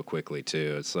out so quickly,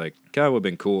 too. It's like, God, it would have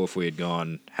been cool if we had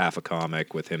gone half a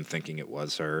comic with him thinking it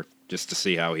was her, just to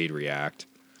see how he'd react.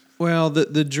 Well, the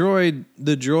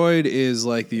droid is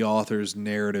like the author's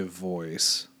narrative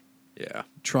voice. Yeah.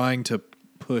 Trying to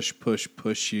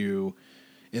push you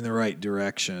in the right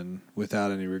direction without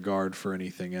any regard for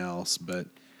anything else. But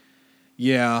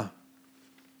yeah,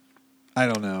 I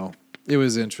don't know. It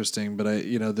was interesting, but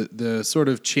the sort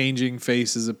of changing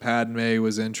faces of Padme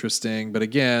was interesting. But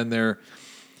again,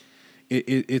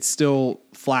 it's still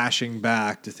flashing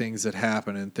back to things that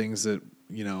happen and things that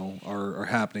are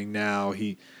happening now.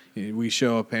 We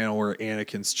show a panel where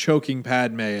Anakin's choking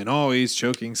Padme and he's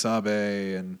choking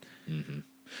Sabe and. Mm-hmm.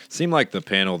 Seemed like the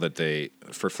panel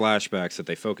for flashbacks that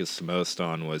they focused most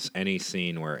on was any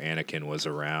scene where Anakin was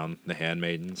around the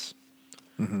handmaidens.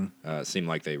 Mm-hmm. Seemed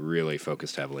like they really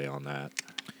focused heavily on that.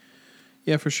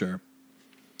 Yeah, for sure.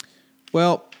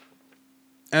 Well,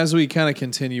 as we kind of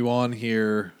continue on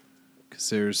here,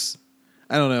 because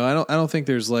I don't know, I don't think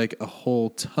there's like a whole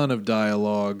ton of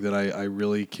dialogue that I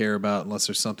really care about unless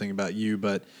there's something about you,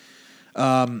 but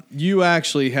you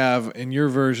actually have, in your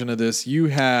version of this, you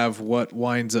have what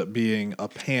winds up being a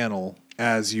panel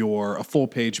a full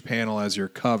page panel as your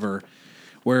cover,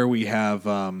 where we have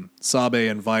Sabe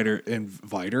and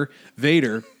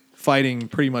Vader fighting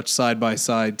pretty much side by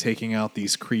side, taking out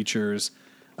these creatures.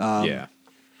 Yeah.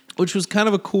 Which was kind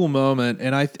of a cool moment,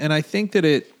 and I think that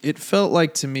it felt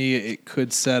like to me it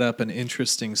could set up an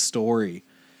interesting story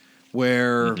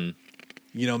where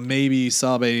maybe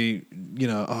Sabe,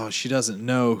 she doesn't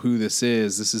know who this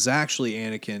is. This is actually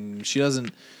Anakin. She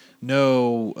doesn't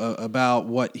know about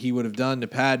what he would have done to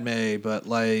Padme, but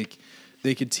like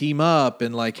they could team up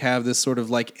and like have this sort of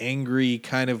like angry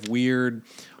kind of weird,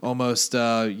 almost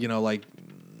like.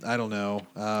 I don't know.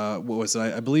 What was it?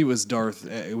 I believe it was Darth.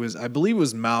 I believe it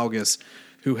was Malgus,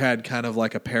 who had kind of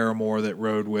like a paramour that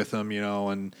rode with him,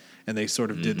 and they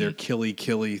sort of did their killy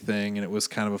thing, and it was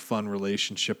kind of a fun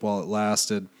relationship while it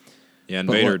lasted. Yeah, and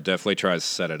Vader definitely tries to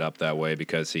set it up that way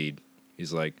because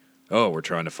he's like, oh, we're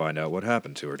trying to find out what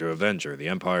happened to her, to avenge her. The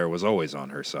Empire was always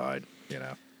on her side,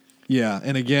 Yeah,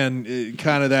 and again,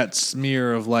 kind of that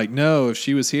smear of like, no, if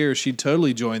she was here, she'd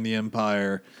totally join the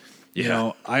Empire.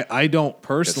 Yeah. I don't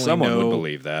personally know. Someone would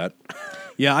believe that.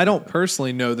 Yeah, I don't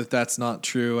personally know that that's not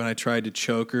true, and I tried to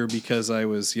choke her because I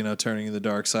was, turning to the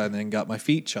dark side and then got my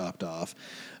feet chopped off.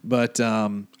 But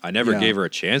I never gave her a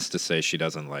chance to say she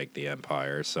doesn't like the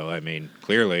Empire, so I mean,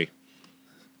 clearly,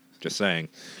 just saying.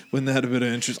 Wouldn't that have been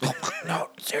an interest? No,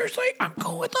 seriously, I'm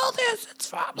cool with all this. It's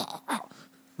fine.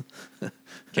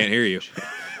 Can't hear you.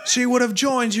 She would have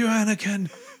joined you,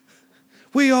 Anakin.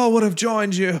 We all would have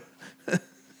joined you.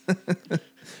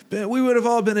 We would have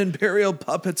all been Imperial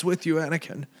puppets with you,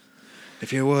 Anakin.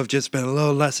 If you would have just been a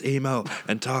little less emo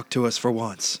and talked to us for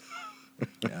once.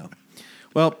 Yeah.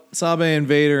 Well, Sabe and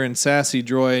Vader and Sassy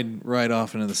Droid ride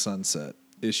off into the sunset.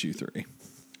 Issue 3.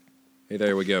 Hey,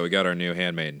 there we go. We got our new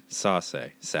handmaid,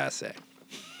 Sasse.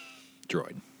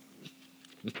 Droid.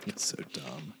 It's so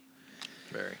dumb.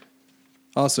 Very.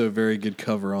 Also, a very good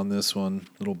cover on this one.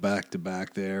 Little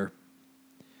back-to-back there.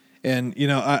 And,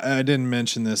 I didn't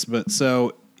mention this, but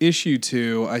so issue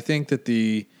 2, I think that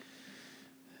the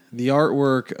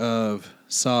artwork of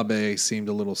Sabe seemed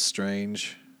a little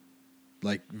strange,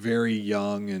 like very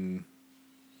young and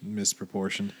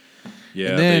misproportioned. Yeah,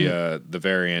 and then, the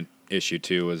variant issue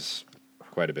 2 was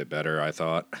quite a bit better, I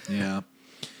thought. Yeah.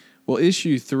 Well,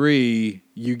 issue 3,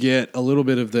 you get a little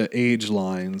bit of the age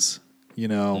lines,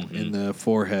 in the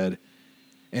forehead,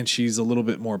 and she's a little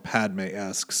bit more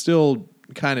Padme-esque. Still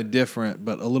kind of different,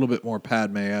 but a little bit more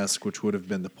Padme-esque, which would have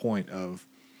been the point of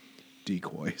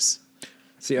decoys.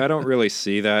 See, I don't really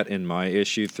see that in my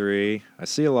issue 3. I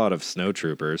see a lot of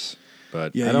snowtroopers,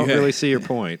 but I don't really see your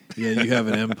point. Yeah, you have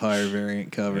an Empire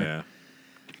variant cover. Yeah.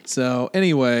 So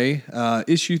anyway,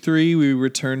 issue 3, we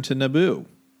return to Naboo.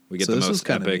 We get the most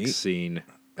epic scene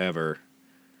ever.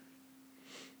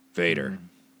 Vader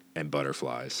and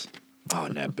butterflies. Oh,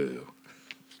 Naboo.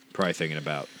 Probably thinking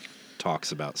about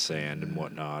talks about sand and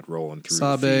whatnot, rolling through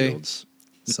the fields.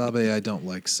 Sabe, I don't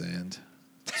like sand.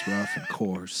 It's rough and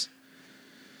coarse.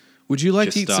 Would you like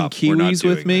Just to eat stop. some kiwis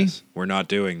with me? We're not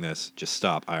doing this. Just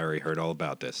stop. I already heard all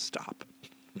about this. Stop.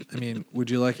 I mean,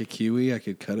 would you like a kiwi? I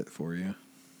could cut it for you.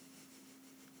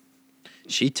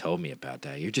 She told me about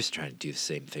that. You're just trying to do the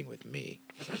same thing with me.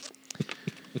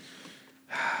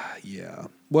 Yeah.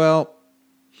 Well,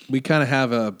 we kind of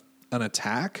have an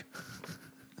attack.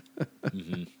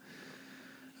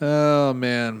 Oh,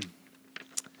 man.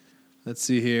 Let's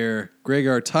see here.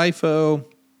 Gregor Typho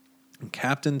and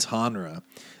Captain Tonra.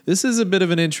 This is a bit of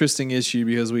an interesting issue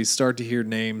because we start to hear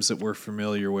names that we're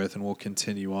familiar with, and we'll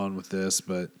continue on with this,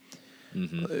 but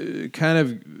kind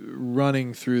of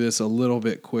running through this a little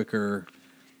bit quicker.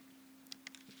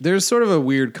 There's sort of a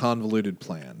weird convoluted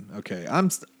plan. Okay,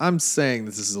 I'm saying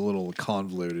this is a little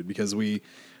convoluted because we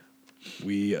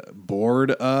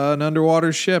board an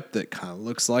underwater ship that kind of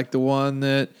looks like the one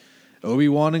that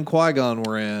Obi-Wan and Qui-Gon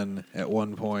were in at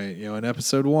one point, in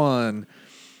episode 1.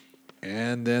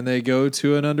 And then they go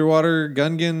to an underwater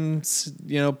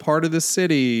Gungan, part of the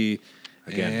city.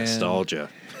 Again, nostalgia.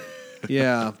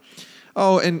 Yeah.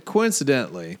 Oh, and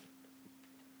coincidentally,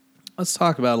 let's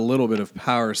talk about a little bit of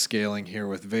power scaling here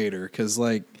with Vader, because,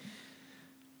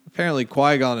 apparently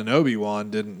Qui-Gon and Obi-Wan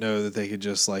didn't know that they could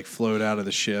just, float out of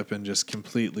the ship and just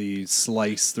completely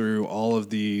slice through all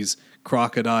of these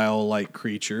crocodile-like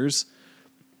creatures.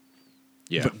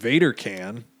 Yeah. But Vader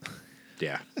can.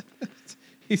 Yeah.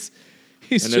 He's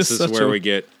and just this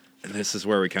is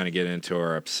where we kind of get into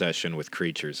our obsession with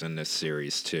creatures in this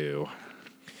series too.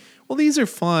 Well, these are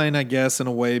fine, I guess, in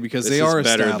a way because they are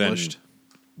established.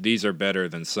 These are better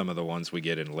than some of the ones we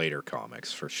get in later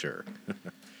comics, for sure.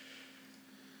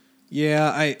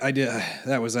 Yeah, I did.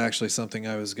 That was actually something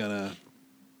I was gonna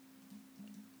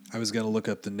look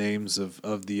up the names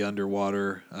of the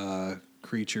underwater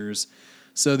creatures.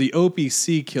 So the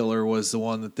OPC killer was the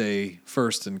one that they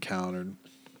first encountered.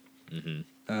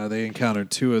 Mm-hmm. They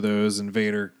encountered 2 of those, and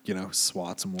Vader,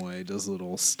 swats them away, does a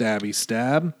little stabby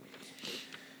stab.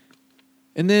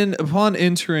 And then upon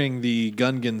entering the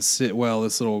Gungan city,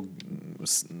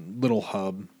 this little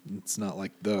hub, it's not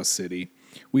like the city,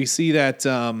 we see that,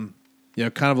 kind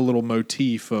of a little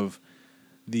motif of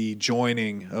the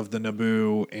joining of the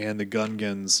Naboo and the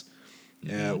Gungans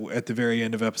at the very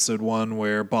end of episode 1,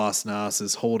 where Boss Nass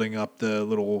is holding up the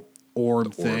little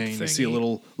orb thing. You see a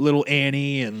little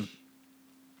Annie and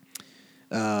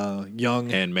young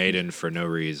handmaiden for no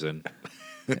reason.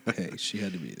 Hey, she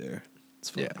had to be there. It's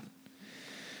fine. Yeah.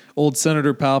 Old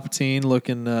Senator Palpatine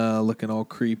looking all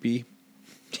creepy.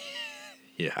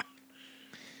 Yeah.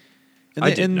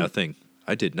 I did nothing,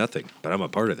 but I'm a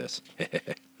part of this.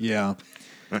 Yeah.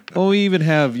 Well, we even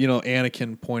have,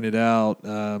 Anakin pointed out,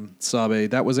 Sabe,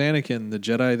 that was Anakin, the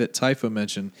Jedi that Typho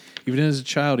mentioned. Even as a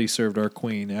child, he served our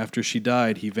queen. After she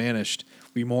died, he vanished.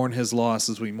 We mourn his loss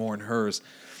as we mourn hers.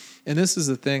 And this is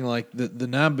the thing, the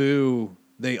Naboo,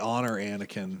 they honor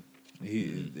Anakin.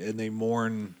 And they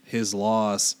mourn his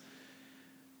loss.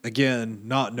 Again,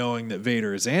 not knowing that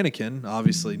Vader is Anakin.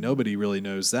 Obviously, nobody really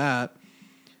knows that.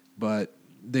 But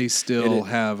they still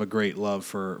have a great love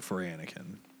for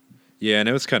Anakin. Yeah, and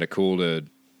it was kind of cool to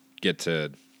get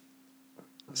to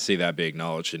see that be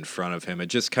acknowledged in front of him. It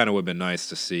just kind of would have been nice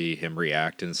to see him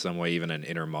react in some way, even an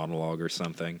inner monologue or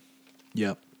something.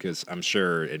 Yep. Because I'm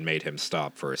sure it made him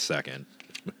stop for a second.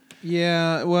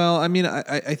 Yeah, well, I mean,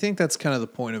 I think that's kind of the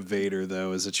point of Vader,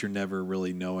 though, is that you're never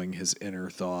really knowing his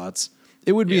inner thoughts.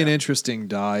 It would be an interesting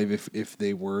dive if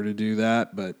they were to do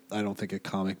that, but I don't think a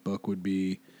comic book would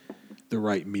be the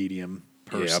right medium,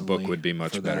 personally. Yeah, a book would be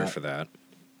much better for that.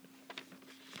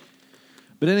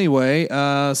 But anyway,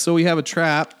 so we have a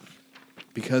trap,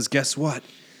 because guess what?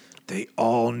 They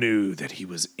all knew that he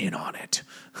was in on it.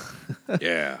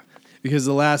 Yeah. Because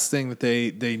the last thing that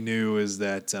they knew is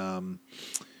that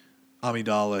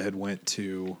Amidala had went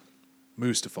to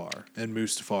Mustafar, and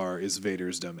Mustafar is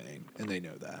Vader's domain, and they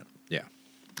know that. Yeah.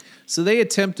 So they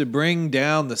attempt to bring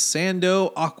down the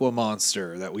Sando Aqua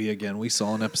Monster that we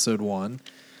saw in episode 1.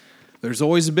 There's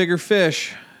always a bigger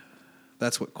fish.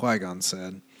 That's what Qui-Gon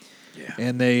said. Yeah.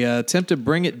 And they attempt to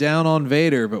bring it down on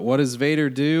Vader, but what does Vader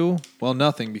do? Well,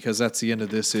 nothing, because that's the end of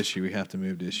this issue. We have to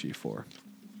move to issue 4.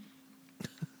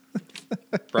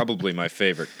 Probably my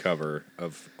favorite cover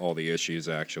of all the issues,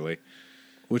 actually.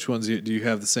 Which ones do you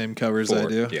have the same cover as I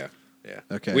do? Yeah.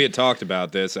 Okay. We had talked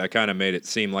about this. I kind of made it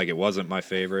seem like it wasn't my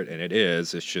favorite, and it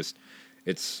is. It's just,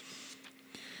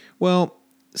 well,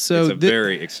 so it's a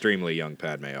very extremely young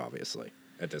Padme, obviously,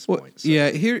 at this point. So. Yeah,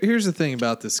 here's the thing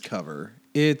about this cover.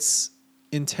 It's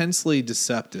intensely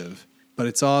deceptive, but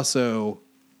it's also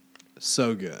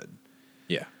so good.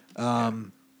 Yeah.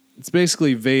 It's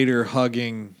basically Vader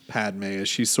hugging Padme as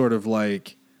she's sort of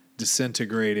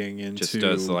disintegrating into. Just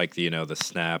does the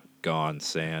snap gone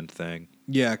sand thing.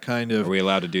 Yeah, kind of. Are we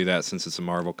allowed to do that since it's a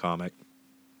Marvel comic?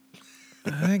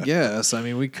 I guess. I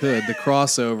mean, we could. The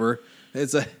crossover.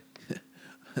 It's a.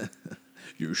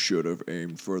 You should have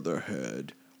aimed for the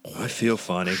head. I feel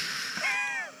funny.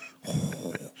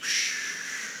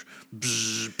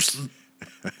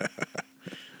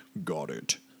 Got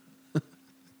it.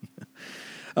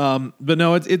 But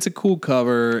no, it's a cool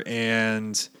cover,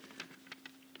 and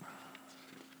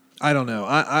I don't know.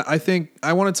 I think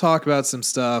I want to talk about some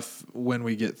stuff when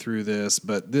we get through this,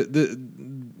 but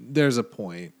there's a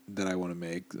point that I want to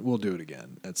make. We'll do it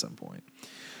again at some point.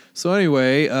 So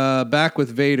anyway, back with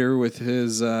Vader with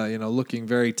his, looking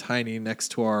very tiny next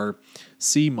to our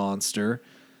sea monster.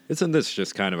 Isn't this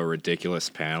just kind of a ridiculous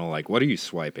panel? Like, what are you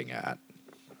swiping at?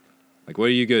 Like, what are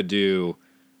you going to do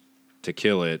to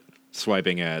kill it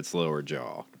swiping at its lower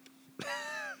jaw?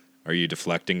 Are you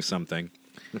deflecting something?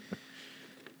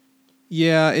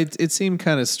 Yeah, it seemed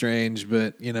kind of strange,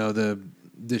 but, the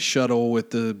shuttle with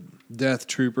the Death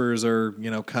Troopers are,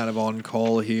 kind of on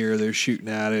call here. They're shooting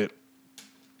at it.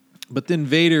 But then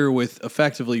Vader with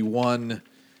effectively one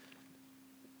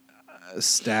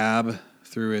stab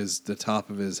through the top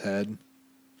of his head.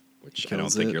 Which I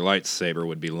don't think your lightsaber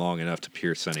would be long enough to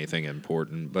pierce anything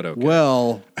important, but okay.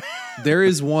 Well, there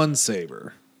is one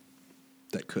saber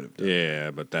that could have done it.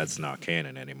 Yeah, but that's not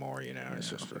canon anymore, It's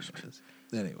just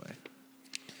anyway.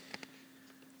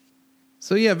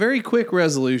 So yeah, very quick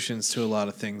resolutions to a lot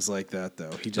of things like that,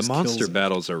 though. The monster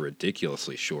battles are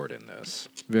ridiculously short in this.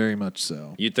 Very much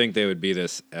so. You'd think they would be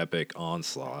this epic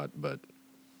onslaught, but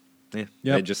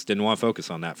they just didn't want to focus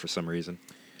on that for some reason,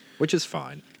 which is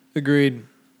fine. Agreed.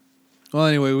 Well,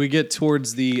 anyway, we get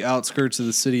towards the outskirts of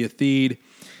the city of Theed,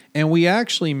 and we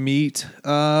actually meet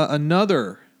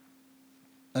another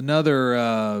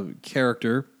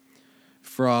character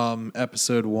from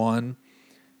episode 1,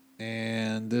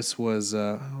 and this was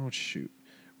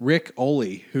Rick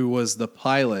Oley, who was the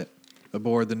pilot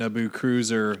aboard the Naboo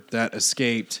cruiser that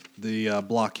escaped the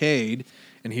blockade,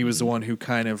 and he was the one who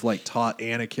kind of like taught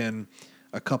Anakin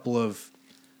a couple of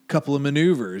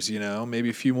maneuvers, maybe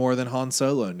a few more than Han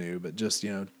Solo knew, but just,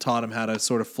 taught him how to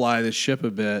sort of fly the ship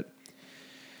a bit.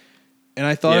 And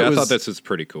I thought I thought this was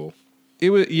pretty cool.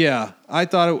 It was, I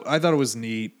thought it was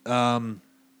neat. Naboo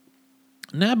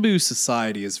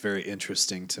society is very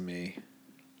interesting to me.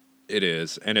 It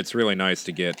is, and it's really nice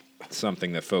to get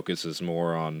something that focuses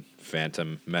more on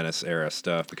Phantom Menace era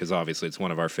stuff, because obviously it's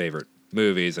one of our favorite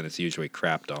movies and it's usually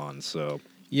crapped on, so...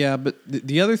 Yeah, but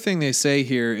the other thing they say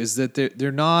here is that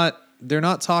they're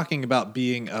not talking about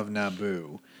being of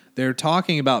Naboo. They're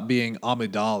talking about being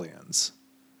Amidalians.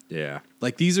 Yeah.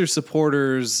 Like, these are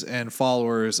supporters and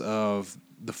followers of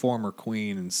the former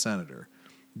queen and senator.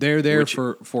 They're there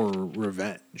for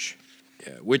revenge.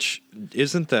 Yeah, which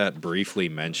isn't that briefly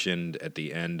mentioned at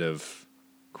the end of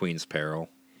Queen's Peril?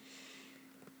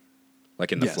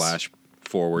 Like in the flash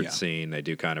forward scene, they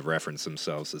do kind of reference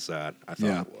themselves as that. I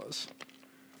thought it was.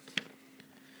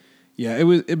 Yeah, it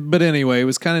was. But anyway, it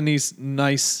was kind of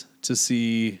nice to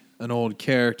see an old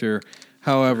character.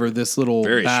 However, this little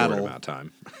very battle, short amount of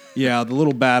time. The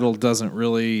little battle doesn't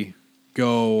really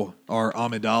go our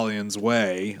Amidalians'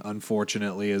 way,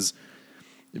 unfortunately, as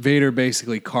Vader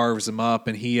basically carves him up,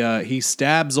 and he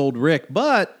stabs old Rick.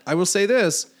 But I will say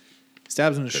this: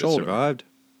 stabs him in the shoulder.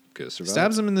 Could have survived.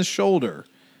 Stabs him in the shoulder.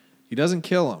 He doesn't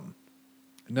kill him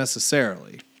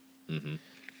necessarily. Mm-hmm.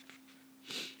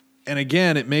 And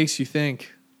again, it makes you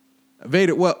think,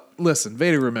 Vader. Well, listen,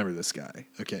 Vader remembered this guy.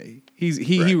 Okay,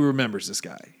 he remembers this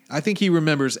guy. I think he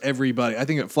remembers everybody. I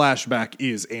think that flashback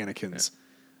is Anakin's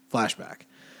flashback.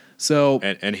 So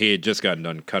and he had just gotten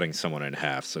done cutting someone in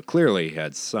half, so clearly he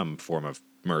had some form of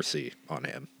mercy on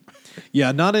him.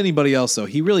 Yeah, not anybody else though.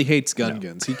 He really hates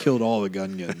Gungans. He killed all the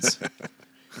Gungans.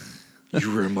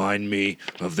 You remind me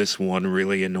of this one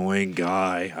really annoying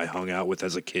guy I hung out with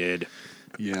as a kid.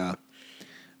 Yeah.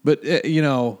 But,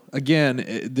 again,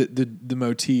 the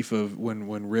motif of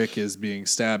when Rick is being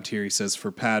stabbed here, he says for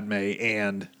Padme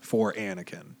and for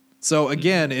Anakin. So,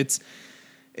 again, it's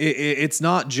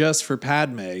not just for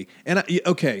Padme. And,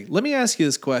 okay, let me ask you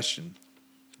this question.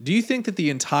 Do you think that the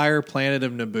entire planet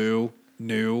of Naboo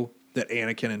knew that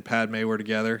Anakin and Padme were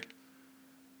together?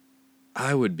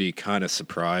 I would be kind of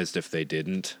surprised if they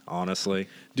didn't, honestly.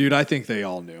 Dude, I think they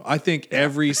all knew. I think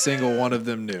every single one of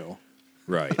them knew.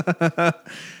 Right.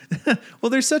 Well,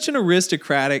 there's such an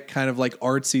aristocratic kind of like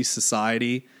artsy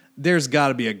society. There's got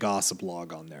to be a gossip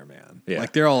log on there, man. Yeah.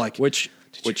 Like they're all like, which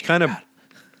kind of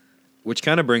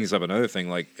brings up another thing.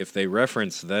 Like if they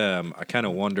reference them, I kind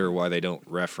of wonder why they don't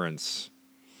reference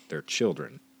their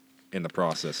children in the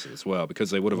process as well,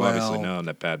 because they would have obviously known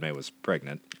that Padme was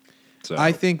pregnant. So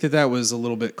I think that was a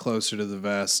little bit closer to the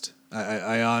vest.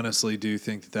 I honestly do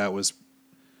think that was.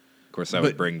 Of course, that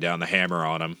would bring down the hammer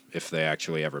on them if they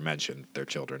actually ever mentioned their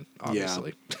children,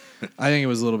 obviously. Yeah. I think it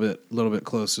was a little bit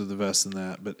closer to the vest than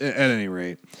that, but at any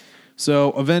rate.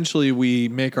 So eventually we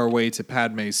make our way to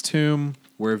Padme's tomb,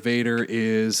 where Vader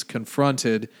is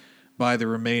confronted by the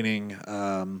remaining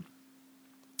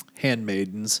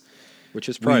handmaidens. Which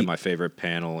is probably my favorite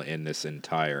panel in this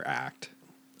entire act.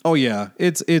 Oh yeah,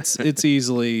 it's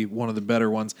easily one of the better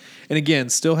ones. And again,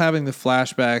 still having the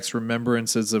flashbacks,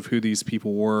 remembrances of who these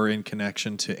people were in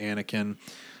connection to Anakin.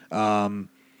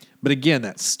 But again,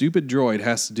 that stupid droid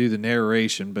has to do the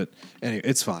narration. But anyway,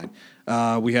 it's fine.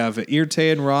 We have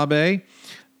Irte and Rabe,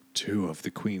 two of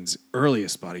the Queen's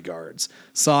earliest bodyguards.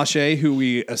 Sashay, who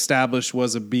we established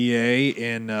was a BA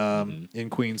in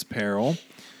Queen's Peril.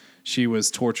 She was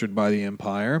tortured by the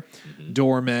Empire.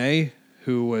 Dorme,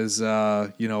 who was,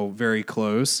 very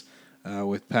close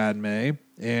with Padme.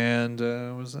 And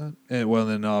was that? Well,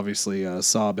 then obviously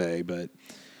Sabe.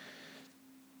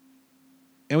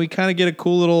 And we kind of get a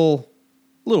cool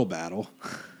little battle.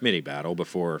 Mini battle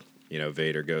before,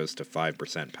 Vader goes to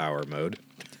 5% power mode.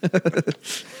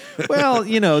 Well,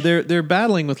 they're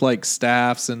battling with like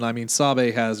staffs. And I mean,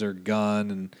 Sabe has her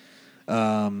gun.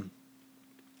 And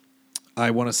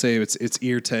I want to say it's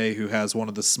Irte who has one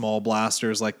of the small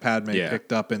blasters like Padme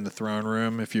picked up in the throne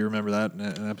room, if you remember that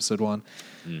in episode 1.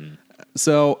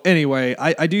 So anyway,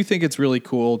 I do think it's really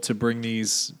cool to bring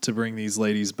these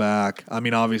ladies back. I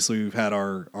mean, obviously we've had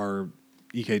our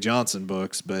E.K. Johnson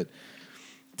books, but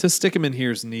to stick them in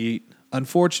here is neat.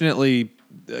 Unfortunately,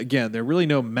 again, they're really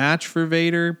no match for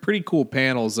Vader. Pretty cool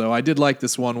panels though. I did like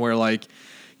this one where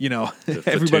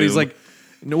everybody's like.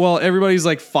 Well, everybody's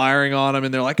like firing on him,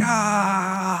 and they're like,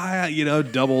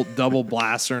 double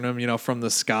blasting him, from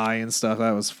the sky and stuff.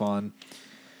 That was fun.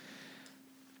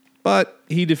 But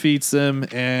he defeats them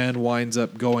and winds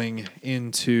up going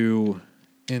into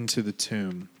the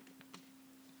tomb.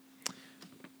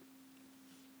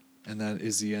 And that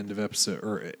is the end of episode.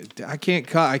 Or I can't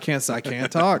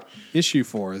talk. Issue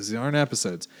 4 is aren't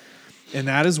episodes, and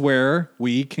that is where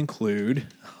we conclude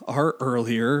our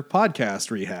earlier podcast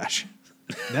rehash.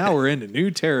 Now we're into new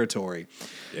territory.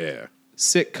 Yeah.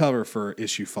 Sick cover for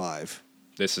issue 5.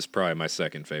 This is probably my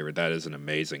second favorite. That is an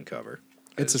amazing cover.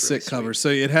 It's a sick cover. So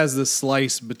it has the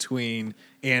slice between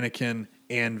Anakin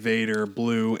and Vader,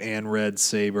 blue and red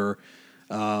saber.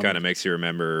 Kind of makes you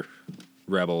remember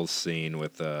Rebels scene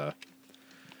with him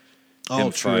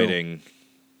true. fighting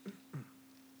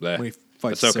when he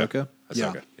fights Ahsoka.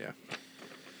 Yeah.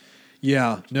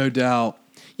 Yeah, no doubt.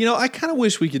 I kind of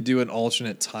wish we could do an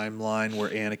alternate timeline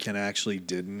where Anakin actually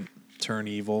didn't turn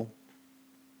evil.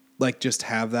 Like, just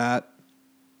have that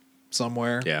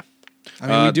somewhere. Yeah. I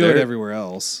mean, we do it everywhere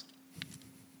else.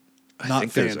 Not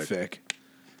fanfic.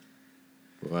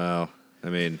 Well, I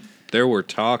mean, there were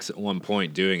talks at one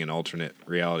point doing an alternate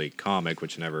reality comic,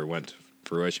 which never went to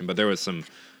fruition, but there was some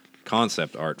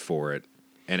concept art for it,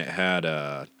 and it had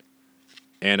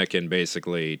Anakin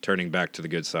basically turning back to the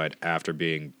good side after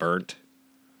being burnt.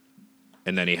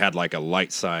 And then he had like a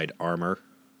light side armor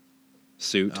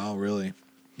suit. Oh, really?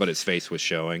 But his face was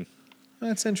showing.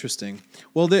 That's interesting.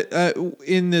 Well,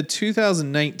 in the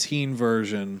 2019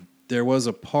 version, there was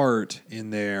a part in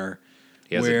there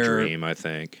He has a dream, I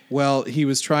think. Well, he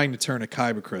was trying to turn a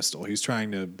kyber crystal. He was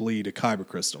trying to bleed a kyber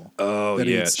crystal. Oh,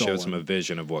 yeah. It shows him a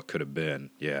vision of what could have been.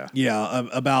 Yeah. Yeah,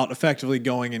 about effectively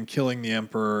going and killing the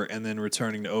Emperor and then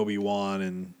returning to Obi-Wan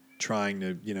and trying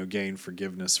to, gain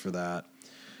forgiveness for that.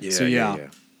 Yeah, so, yeah,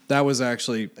 that was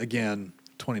actually, again,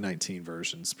 2019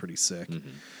 version's pretty sick. Mm-hmm.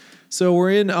 So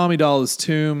we're in Amidala's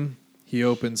tomb. He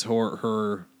opens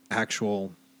her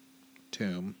actual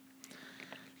tomb.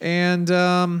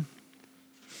 And,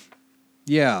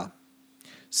 yeah.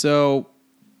 So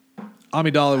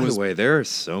Amidala was... By the way, there are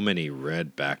so many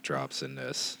red backdrops in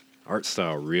this. Art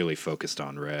style really focused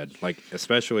on red. Like,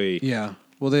 especially... Yeah.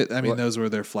 Well, those were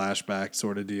their flashback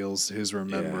sort of deals. His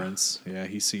remembrance. Yeah,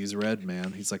 he sees red,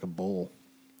 man. He's like a bull.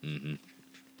 Mm-hmm.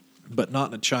 But not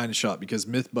in a china shop, because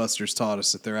Mythbusters taught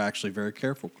us that they're actually very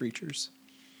careful creatures.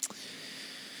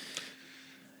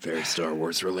 Very Star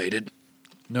Wars related.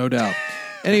 No doubt.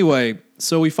 Anyway,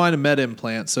 so we find a meta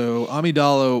implant. So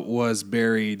Amidala was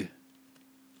buried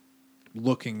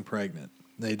looking pregnant.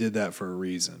 They did that for a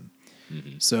reason.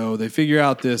 Mm-hmm. So they figure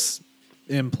out this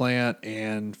implant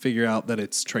and figure out that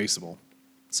it's traceable.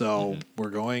 So we're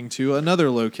going to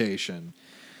another location.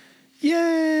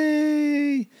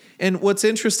 Yay! And what's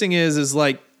interesting is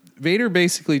like Vader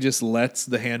basically just lets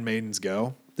the handmaidens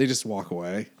go. They just walk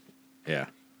away. Yeah.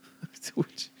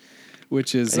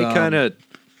 which is and he kind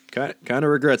of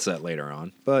regrets that later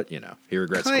on, but he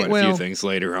regrets quite a few things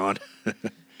later on.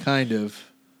 Kind of.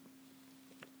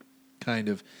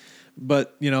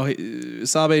 But,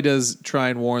 Sabe does try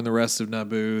and warn the rest of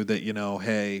Naboo that,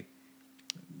 hey,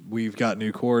 we've got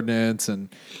new coordinates. And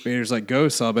Vader's like, go,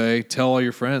 Sabe. Tell all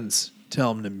your friends.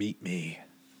 Tell them to meet me.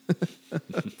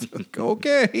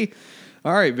 Okay.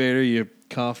 All right, Vader, you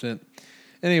confident.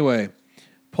 Anyway,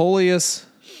 Polis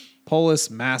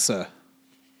Massa.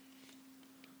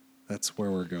 That's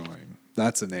where we're going.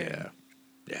 That's a name.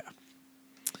 Yeah.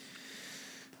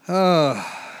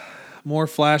 More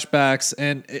flashbacks,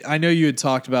 and I know you had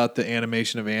talked about the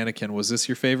animation of Anakin. Was this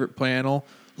your favorite panel?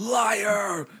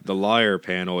 Liar. The liar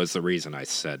panel is the reason I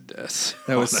said this.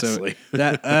 That was honestly. so.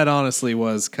 That honestly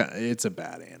was. It's a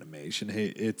bad animation. Hey,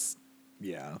 it's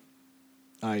yeah.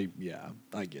 I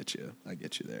get you. I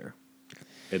get you there.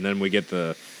 And then we get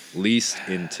the least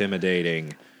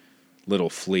intimidating little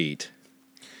fleet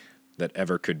that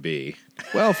ever could be.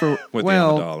 Well, with the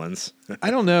Amidalans. I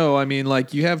don't know. I mean,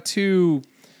 like you have two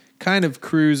kind of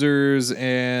cruisers,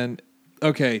 and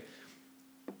okay.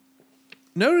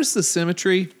 Notice the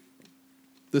symmetry.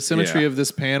 The symmetry of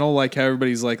this panel, like how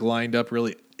everybody's like lined up.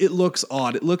 Really, it looks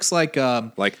odd. It looks like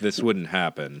this wouldn't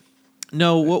happen.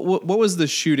 No, what was the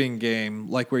shooting game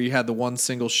like where you had the one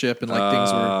single ship and like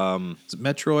things were? Is it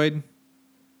Metroid?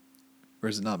 Or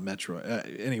is it not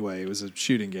Metroid? Anyway, it was a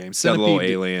shooting game. Got little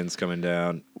aliens coming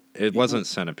down. It wasn't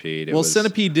Centipede.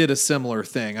 Centipede did a similar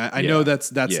thing. I know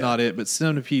that's not it, but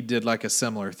Centipede did like a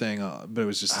similar thing, but it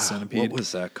was just a Centipede. What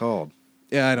was that called?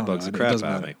 Yeah, I don't know. Bugs the crap out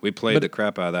of me. We played the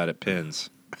crap out of that at Pins.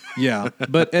 Yeah,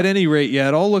 but at any rate,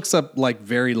 it all looks up like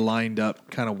very lined up,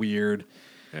 kind of weird.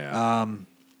 Yeah.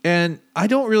 And I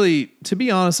don't really, to be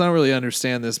honest, I don't really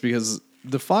understand this because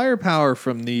the firepower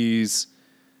from these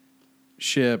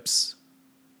ships.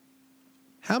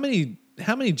 How many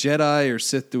Jedi or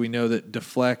Sith do we know that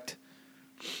deflect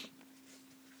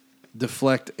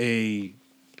a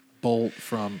bolt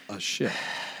from a ship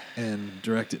and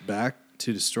direct it back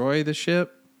to destroy the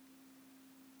ship?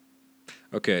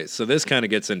 Okay, so this kind of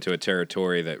gets into a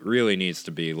territory that really needs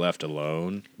to be left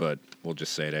alone, but we'll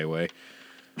just say it anyway.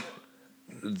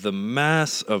 The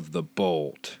mass of the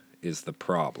bolt is the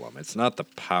problem. It's not the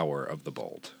power of the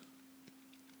bolt.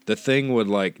 The thing would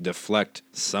like deflect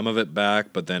some of it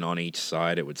back, but then on each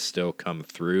side it would still come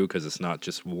through because it's not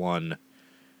just one.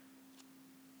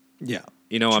 Yeah.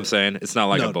 You know what I'm saying? It's not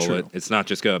like a bullet. True. It's not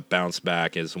just going to bounce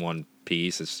back as one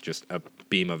piece. It's just a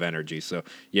beam of energy. So,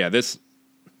 yeah, this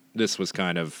was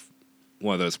kind of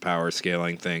one of those power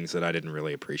scaling things that I didn't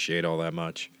really appreciate all that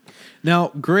much. Now,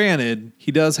 granted,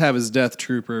 he does have his Death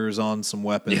Troopers on some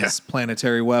weapons,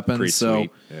 planetary weapons. Pretty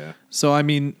sweet. Yeah. So I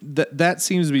mean, that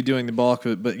seems to be doing the bulk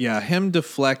of it. But yeah, him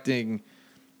deflecting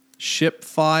ship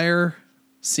fire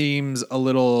seems a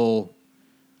little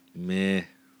meh.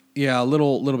 Yeah, a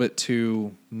little bit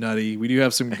too nutty. We do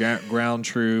have some ground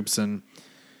troops, and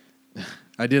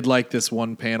I did like this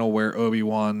one panel where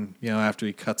Obi-Wan, after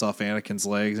he cuts off Anakin's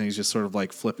legs, and he's just sort of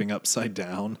like flipping upside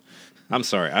down. I'm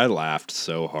sorry, I laughed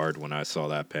so hard when I saw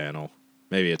that panel.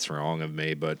 Maybe it's wrong of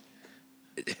me, but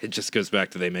it just goes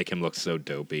back to they make him look so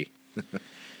dopey.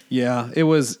 Yeah, it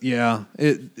was. Yeah,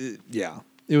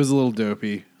 it was a little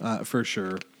dopey for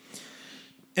sure.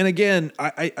 And again,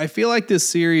 I feel like this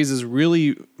series is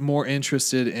really more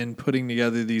interested in putting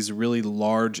together these really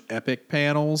large epic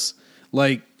panels.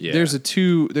 Like there's a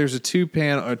two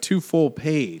full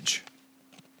page.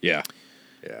 Yeah.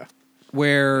 Yeah.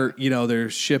 Where,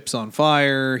 there's ships on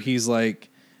fire, he's like,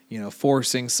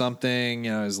 forcing something,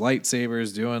 his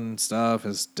lightsabers doing stuff,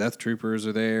 his death troopers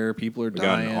are there, people are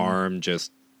dying. Got an arm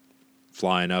just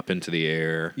flying up into the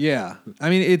air. Yeah. I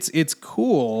mean, it's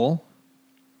cool.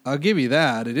 I'll give you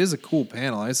that. It is a cool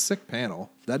panel. It's a sick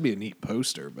panel. That'd be a neat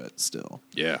poster, but still.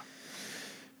 Yeah.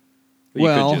 You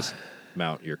could just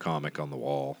mount your comic on the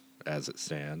wall as it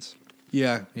stands.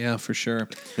 Yeah, for sure.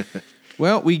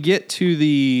 Well, we get to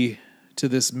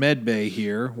this med bay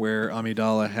here where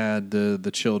Amidala had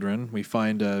the children. We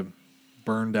find a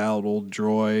burned out old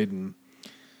droid and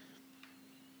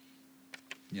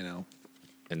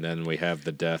And then we have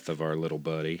the death of our little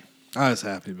buddy. I was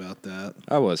happy about that.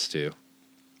 I was too.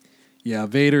 Yeah,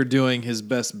 Vader doing his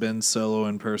best Ben Solo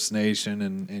impersonation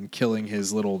and killing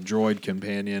his little droid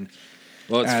companion.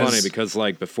 Well, it's funny because,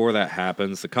 before that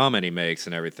happens, the comment he makes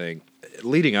and everything,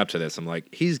 leading up to this, I'm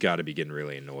like, he's got to be getting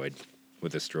really annoyed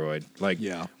with this droid.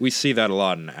 We see that a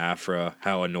lot in Afra,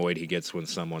 how annoyed he gets when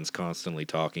someone's constantly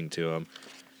talking to him.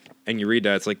 And you read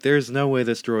that, it's like, there's no way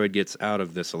this droid gets out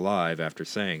of this alive after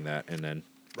saying that. And then,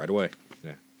 right away.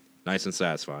 Yeah. Nice and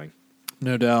satisfying.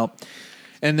 No doubt.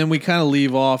 And then we kind of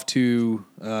leave off to,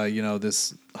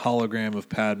 this hologram of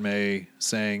Padme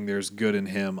saying there's good in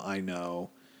him, I know.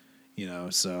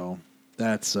 So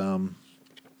that's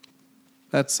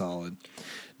solid.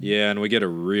 Yeah, and we get a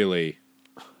really,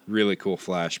 really cool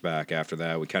flashback after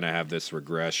that. We kind of have this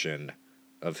regression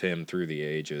of him through the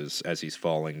ages as he's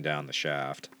falling down the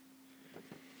shaft.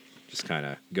 Just kind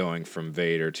of going from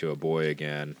Vader to a boy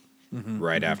again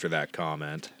right after that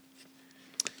comment.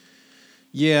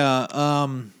 Yeah,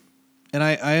 and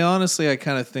I honestly I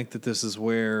kind of think that this is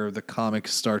where the comic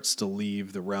starts to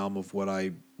leave the realm of what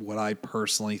I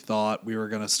personally thought we were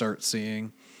going to start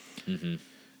seeing.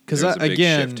 Because There's a big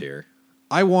again, shift here.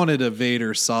 I wanted a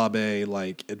Vader Sabe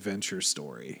like adventure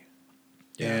story,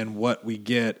 Yeah. and what we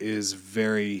get is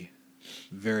very,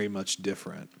 very much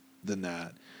different than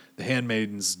that. The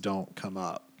handmaidens don't come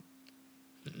up,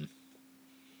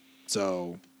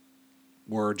 so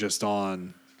we're just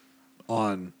on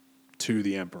to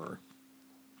the Emperor,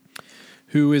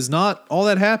 who is not all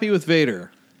that happy with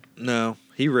Vader. No,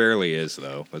 he rarely is,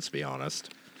 though. Let's be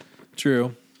honest.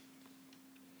 True.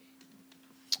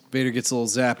 Vader gets a little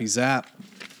zappy zap.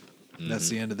 That's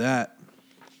the end of that.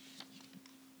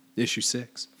 Issue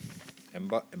 6. And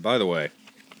by the way,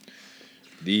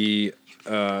 the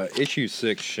issue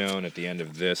 6 shown at the end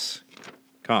of this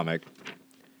comic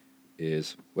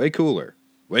is way cooler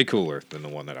than the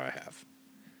one that I have.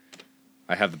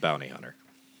 I have the Bounty Hunter.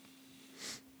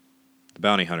 The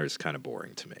Bounty Hunter is kind of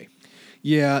boring to me.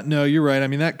 Yeah, no, you're right. I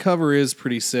mean, that cover is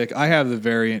pretty sick. I have the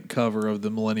variant cover of the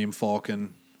Millennium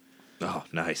Falcon. Oh,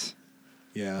 nice.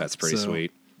 Yeah. That's pretty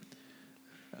sweet.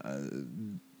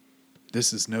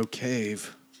 This is no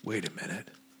cave. Wait a minute.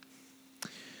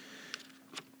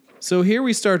 So here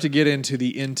we start to get into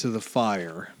the Into the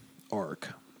Fire arc.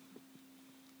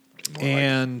 More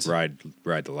And like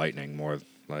ride the lightning, more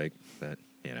like that,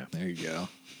 you know. there you go.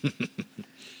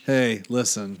 Hey,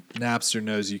 listen, Napster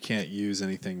knows you can't use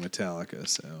anything Metallica,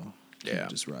 so you Yeah. can't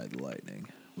just ride the lightning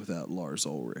without Lars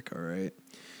Ulrich, all right?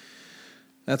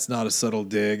 That's not a subtle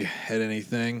dig at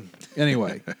anything.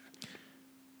 Anyway,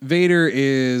 Vader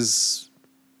is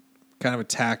kind of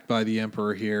attacked by the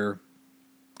Emperor here.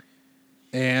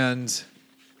 And,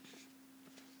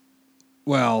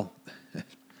 well,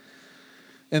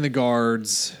 and the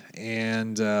guards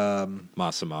and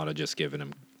Masamada just giving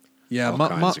him yeah, all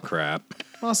kinds of crap.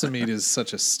 Masamune is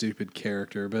such a stupid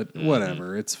character, but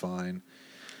whatever, it's fine.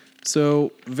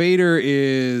 So Vader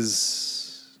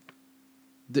is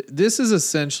this is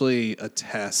essentially a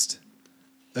test,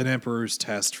 an Emperor's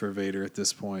test for Vader at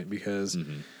this point, because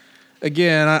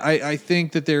again, I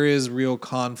think that there is real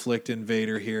conflict in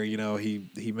Vader here. You know,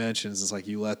 he mentions it's like,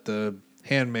 you let the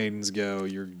handmaidens go,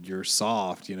 you're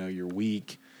soft, you know, you're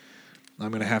weak. I'm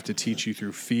going to have to teach you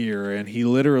through fear. And he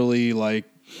literally like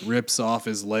rips off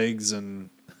his legs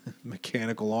and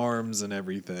mechanical arms and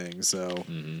everything. So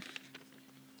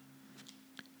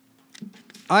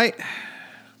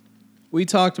we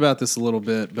talked about this a little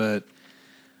bit, but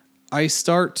I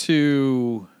start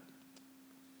to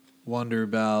wonder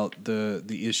about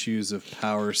the issues of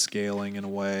power scaling in a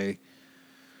way.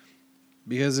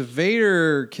 Because if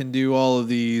Vader can do all of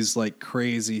these like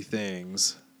crazy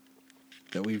things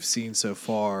that we've seen so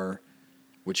far,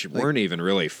 Which weren't even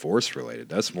really force related.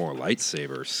 That's more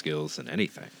lightsaber skills than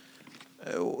anything.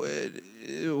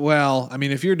 well, I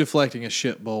mean, if you're deflecting a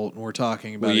ship bolt and we're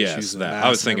talking about issues of mass, I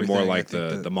was thinking more everything, like I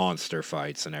think the monster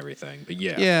fights and everything. But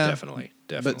yeah, definitely.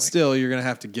 But still, you're going to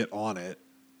have to get on it.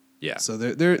 Yeah. So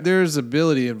there's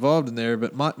ability involved in there.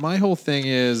 But my whole thing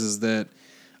is that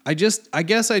I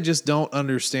guess I just don't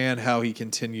understand how he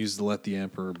continues to let the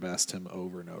Emperor best him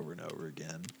over and over and over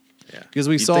again. Yeah. Because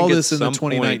we You'd saw think at this in the some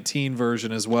 2019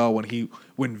 version as well,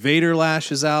 when Vader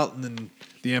lashes out and then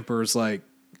the Emperor's like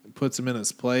puts him in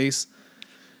his place.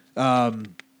 I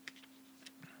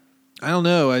don't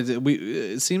know.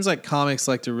 It seems like comics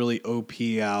like to really OP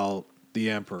out the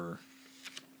Emperor.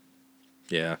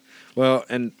 Yeah. Well,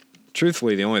 and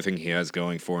truthfully, the only thing he has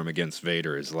going for him against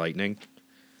Vader is lightning,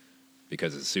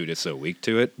 because his suit is so weak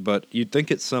to it. But you'd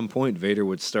think at some point Vader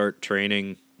would start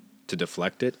training to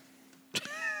deflect it.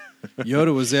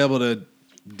 Yoda was able to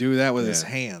do that with his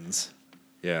hands.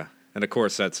 Yeah. And of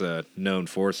course, that's a known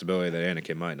force ability that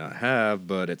Anakin might not have,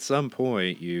 but at some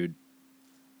point, you'd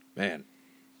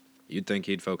think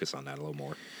he'd focus on that a little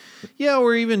more. Yeah,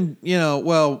 or even,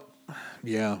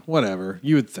 whatever.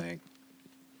 You would think.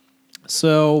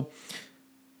 So,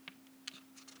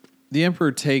 the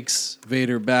Emperor takes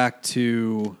Vader back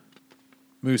to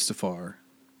Mustafar,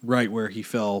 right where he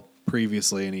fell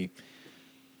previously, and he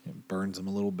burns him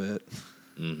a little bit.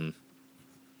 Mm-hmm.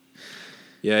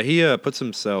 Yeah, he puts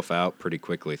himself out pretty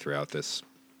quickly throughout this.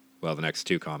 Well, the next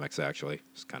two comics, actually.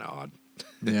 It's kind of odd.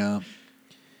 Yeah.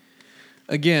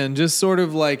 Again, just sort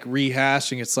of like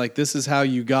rehashing. It's like, this is how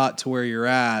you got to where you're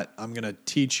at. I'm going to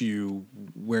teach you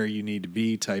where you need to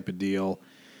be type of deal.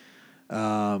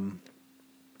 And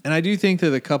I do think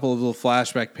that a couple of little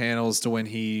flashback panels to when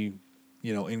he,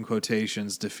 in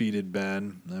quotations, defeated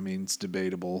Ben. I mean, it's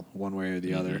debatable one way or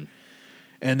the other.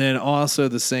 And then also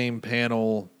the same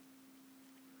panel,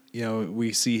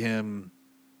 we see him,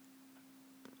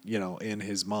 in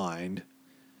his mind,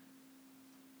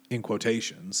 in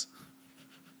quotations,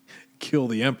 kill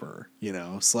the Emperor,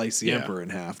 slice the Emperor in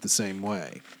half the same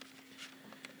way.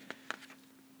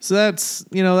 So that's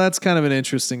kind of an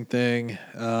interesting thing.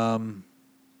 And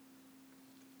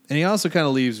he also kind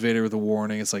of leaves Vader with a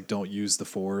warning. It's like, don't use the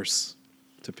Force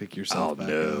to pick yourself back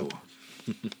up.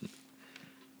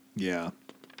 Yeah.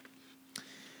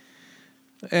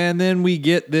 And then we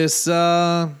get this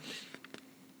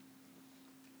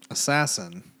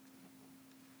assassin.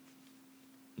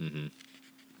 Mm-hmm.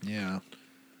 Yeah.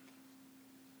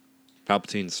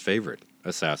 Palpatine's favorite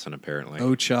assassin, apparently.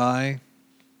 Ochai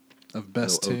of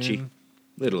Best Ochi.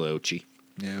 Little Ochi.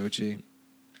 Yeah, Ochi.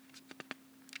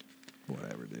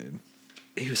 Whatever, dude.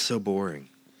 He was so boring.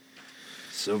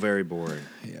 So very boring.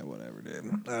 Yeah, whatever,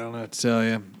 dude. I don't know what to tell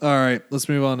you. All right, let's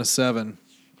move on to 7.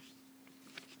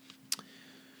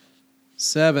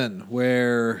 7,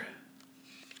 where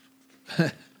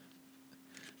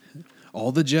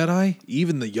all the Jedi,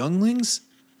 even the younglings,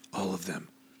 all of them.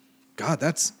 God,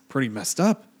 that's pretty messed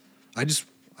up. I just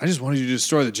wanted you to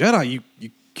destroy the Jedi.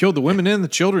 You killed the women and the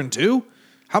children too?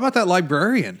 How about that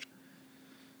librarian?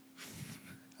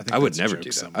 I would never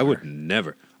do that. Somewhere.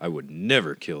 I would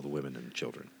never kill the women and the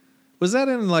children. Was that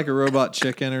in like a Robot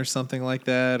Chicken or something like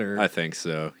that? Or I think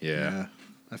so. Yeah.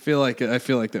 I feel like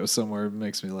that was somewhere. It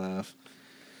makes me laugh.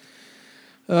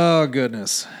 Oh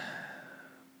goodness.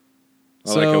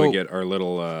 I like how we get our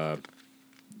little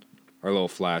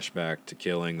flashback to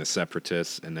killing the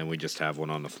Separatists, and then we just have one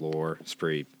on the floor. It's a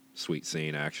pretty sweet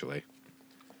scene, actually.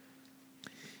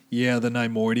 Yeah, the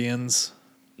Neimoidians.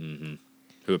 Mm-hmm.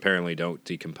 Who apparently don't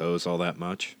decompose all that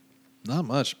much. Not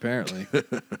much, apparently.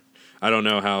 I don't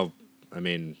know how,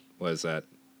 what is that?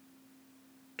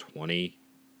 20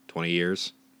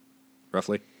 years,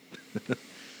 roughly?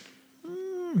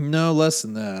 No, less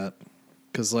than that.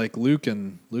 Because like Luke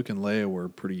and Leia were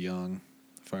pretty young,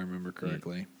 if I remember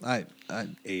correctly.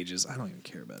 Ages. I don't even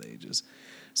care about ages.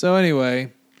 So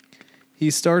anyway,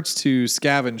 he starts to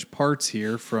scavenge parts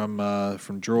here from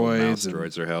droids. Mouse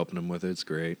droids are helping him with it. It's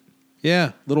great.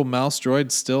 Yeah, little mouse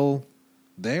droid's still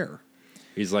there.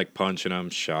 He's like punching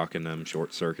them, shocking them,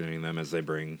 short-circuiting them as they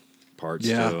bring parts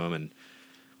to him. And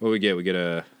what we get? We get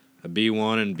a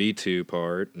B1 and B2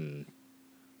 part, and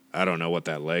I don't know what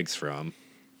that leg's from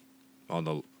on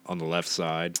the left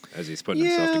side as he's putting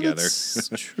himself together. That's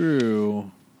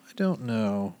true. I don't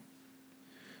know.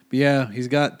 But yeah, he's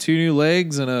got 2 new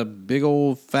legs and a big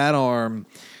old fat arm.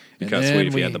 It'd be kind of sweet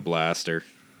if he had the blaster.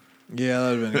 Yeah,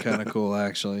 that would have been kind of cool,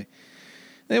 actually.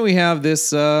 Then we have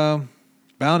this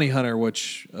bounty hunter,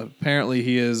 which apparently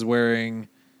he is wearing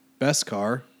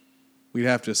Beskar. We'd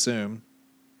have to assume.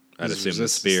 I'd assume the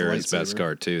spear is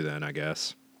Beskar too, then, I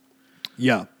guess.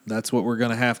 Yeah, that's what we're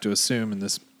going to have to assume in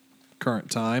this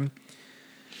current time.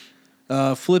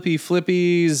 Flippy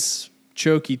flippies,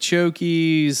 chokey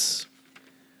chokies,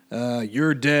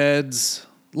 you're deads.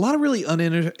 A lot of really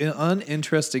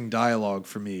uninteresting dialogue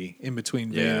for me in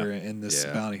between Vader and this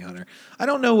bounty hunter. I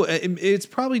don't know. It's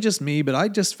probably just me, but I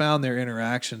just found their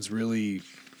interactions really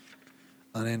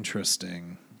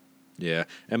uninteresting. Yeah.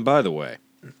 And by the way,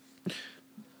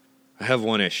 I have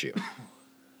one issue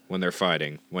when they're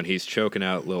fighting, when he's choking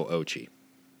out little Ochi.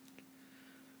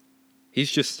 He's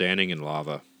just standing in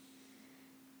lava.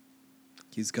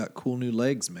 He's got cool new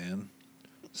legs, man.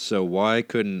 So why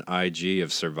couldn't IG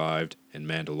have survived in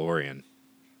Mandalorian?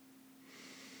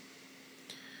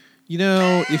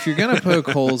 If you're going to poke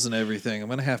holes in everything, I'm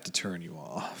going to have to turn you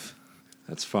off.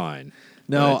 That's fine.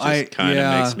 No, it just kind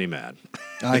of makes me mad.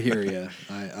 I hear you.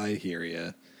 I hear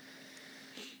you.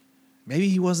 Maybe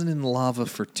he wasn't in lava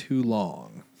for too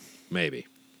long. Maybe.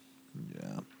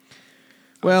 Yeah.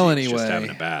 Well, anyway. Just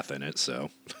having a bath in it, so.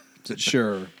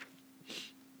 Sure.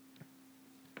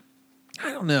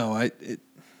 I don't know. I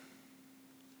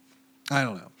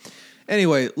don't know.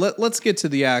 Anyway, let's get to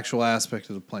the actual aspect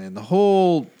of the plan. The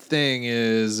whole thing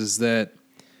is that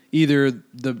either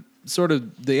the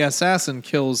assassin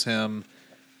kills him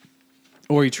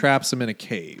or he traps him in a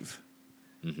cave.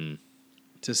 Mm-hmm.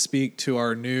 To speak to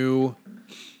our new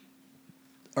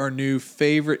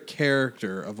favorite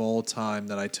character of all time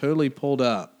that I totally pulled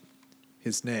up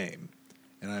his name,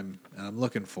 and I'm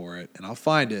looking for it, and I'll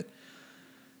find it.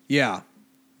 Yeah,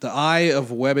 the Eye of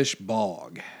Webbish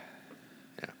Bog.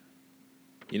 Yeah.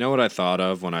 You know what I thought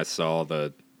of when I saw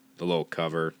the little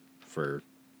cover for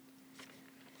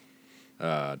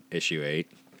issue 8?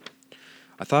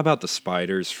 I thought about the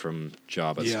spiders from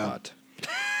Jabba's hut.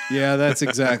 Yeah, that's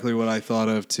exactly what I thought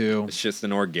of too. It's just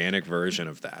an organic version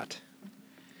of that.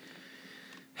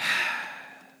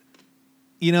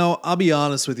 I'll be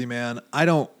honest with you, man. I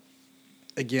don't.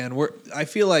 Again, I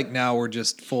feel like now we're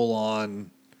just full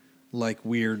on, like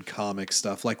weird comic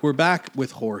stuff. Like we're back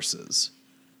with horses,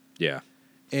 Yeah.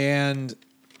 and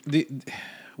the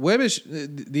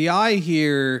the eye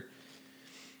here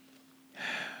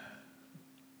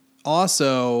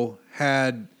also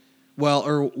had,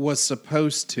 or was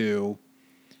supposed to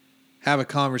have a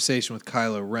conversation with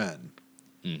Kylo Ren.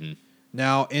 Mm-hmm.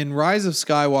 Now, in Rise of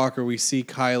Skywalker, we see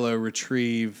Kylo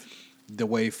retrieve the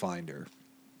Wayfinder.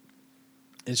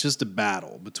 It's just a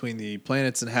battle between the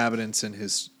planet's inhabitants and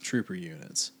his trooper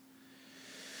units.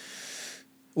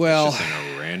 Well, it's just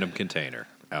in a random container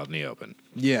out in the open.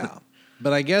 Yeah.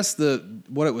 But I guess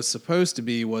what it was supposed to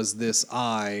be was this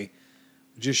eye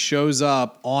just shows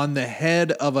up on the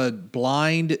head of a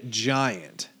blind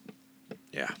giant.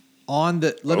 Yeah.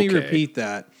 Let me repeat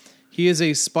that. He is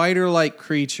a spider-like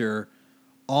creature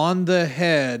on the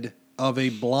head of a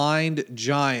blind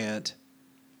giant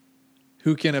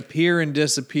who can appear and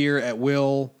disappear at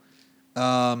will.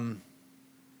 And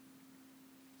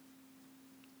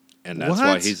that's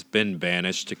why he's been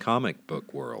banished to comic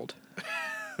book world.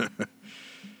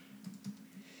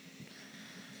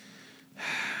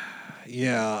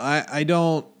 Yeah,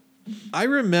 I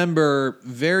remember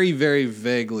very, very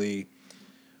vaguely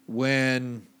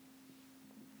when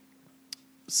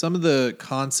some of the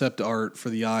concept art for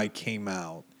the eye came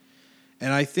out.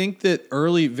 And I think that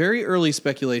very early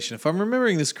speculation, if I'm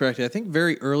remembering this correctly, I think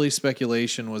very early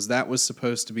speculation was that was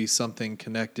supposed to be something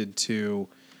connected to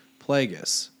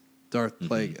Plagueis, Darth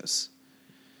Plagueis.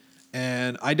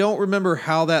 And I don't remember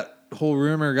how that whole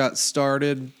rumor got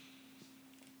started,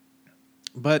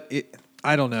 but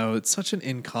I don't know. It's such an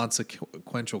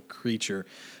inconsequential creature,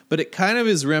 but it kind of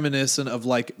is reminiscent of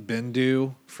like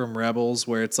Bendu from Rebels,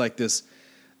 where it's like this.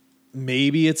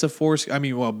 Maybe it's a force. I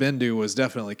mean, well, Bendu was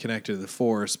definitely connected to the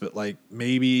force, but like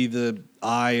maybe the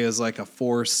eye is like a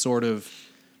force sort of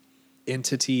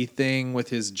entity thing with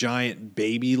his giant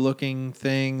baby looking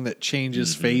thing that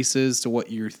changes faces to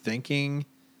what you're thinking.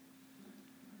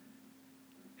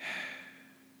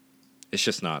 It's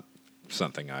just not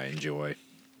something I enjoy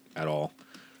at all.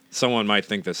 Someone might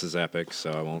think this is epic, so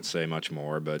I won't say much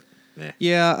more, but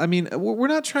Yeah, I mean, we're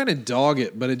not trying to dog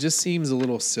it, but it just seems a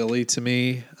little silly to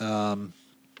me.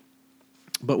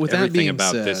 But with everything that being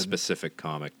about said, this specific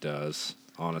comic does,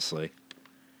 honestly.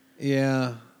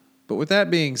 Yeah, but with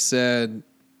that being said,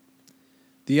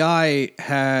 the eye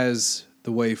has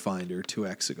the Wayfinder to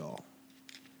Exegol.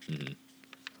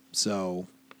 So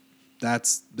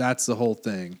that's the whole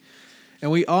thing. And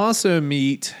we also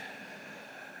meet,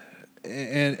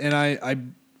 and I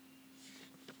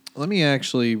let me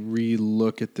actually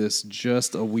re-look at this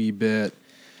just a wee bit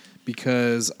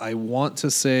because I want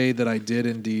to say that I did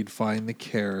indeed find the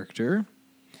character,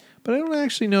 but I don't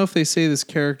actually know if they say this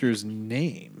character's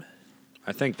name.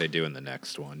 I think they do in the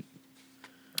next one.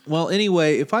 Well,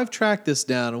 anyway, if I've tracked this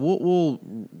down,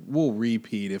 we'll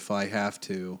repeat if I have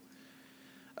to.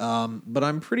 But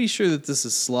I'm pretty sure that this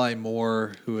is Sly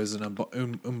Moore, who is an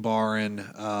Umbaran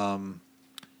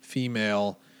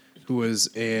female, who is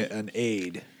an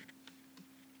aide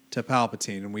to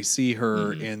Palpatine, and we see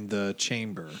her in the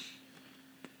chamber.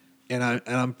 And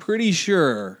I'm pretty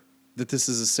sure that this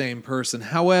is the same person.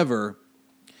 However,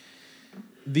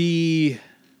 the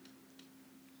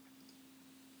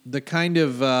kind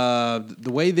of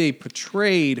the way they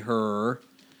portrayed her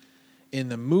in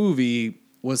the movie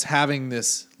was having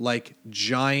this like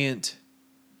giant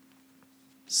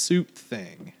suit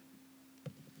thing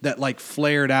that like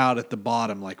flared out at the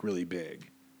bottom like really big.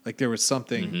 Like there was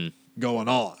something going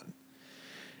on.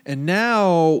 And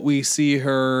now we see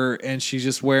her and she's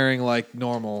just wearing like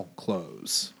normal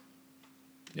clothes.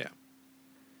 Yeah.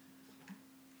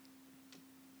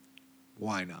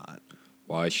 Why not?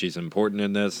 Why she's important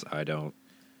in this, I don't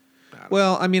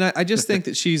Well, I mean, I just think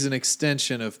that she's an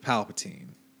extension of Palpatine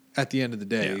at the end of the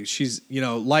day. Yeah. She's,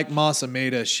 like Mas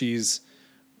Amedda, she's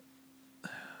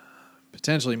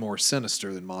potentially more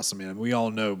sinister than Mas Amedda. We all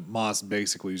know Mas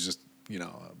basically is just, a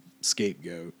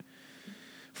scapegoat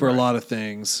for a lot of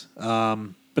things.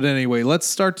 But anyway, let's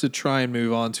start to try and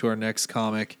move on to our next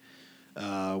comic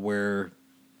where,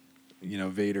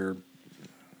 Vader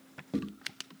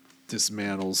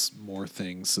dismantles more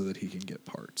things so that he can get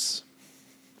parts.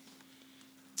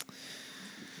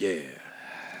 Yeah.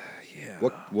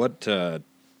 What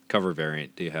cover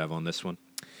variant do you have on this one?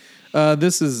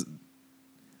 This was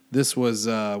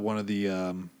one of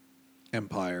the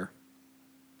Empire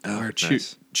where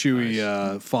nice.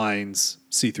 Chewie finds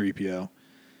C-3PO.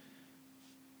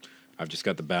 I've just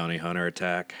got the bounty hunter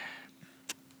attack.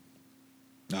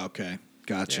 Okay,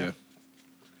 gotcha.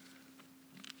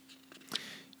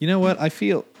 You know what? I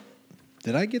feel.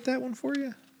 Did I get that one for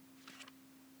you?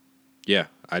 Yeah,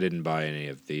 I didn't buy any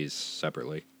of these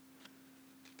separately.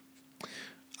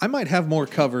 I might have more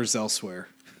covers elsewhere.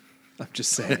 I'm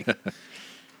just saying.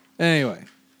 Anyway,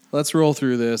 let's roll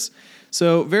through this.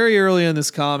 So very early in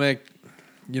this comic,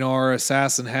 our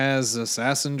assassin has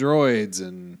assassin droids,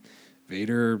 and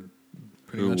Vader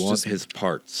pretty Who much want just his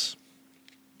parts.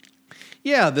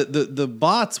 Yeah, the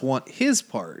bots want his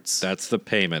parts. That's the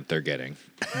payment they're getting.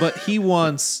 But he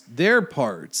wants their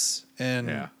parts. And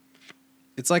Yeah.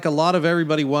 it's like a lot of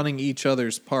everybody wanting each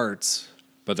other's parts.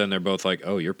 But then they're both like,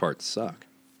 oh, your parts suck.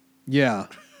 Yeah.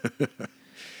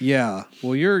 Yeah.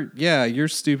 Well, your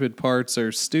stupid parts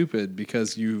are stupid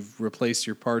because you've replaced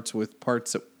your parts with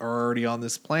parts that are already on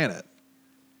this planet.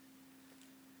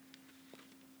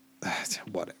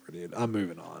 Whatever, dude. I'm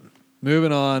moving on.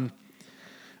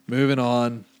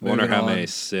 Wonder how many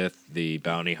Sith the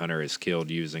bounty hunter has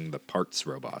killed using the parts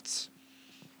robots.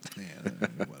 Yeah,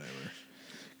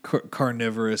 whatever.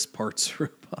 Carnivorous parts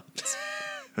robots.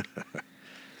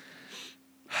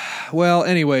 Well,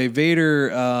 anyway,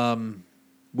 Vader,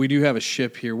 we do have a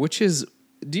ship here, which is...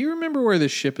 Do you remember where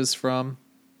this ship is from?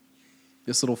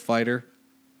 This little fighter?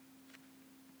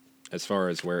 As far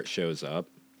as where it shows up?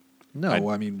 No,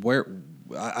 I mean, where...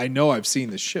 I know I've seen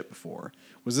this ship before.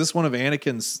 Was this one of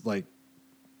Anakin's,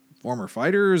 former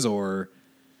fighters, or...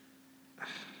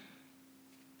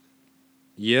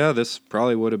 Yeah, this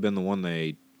probably would have been the one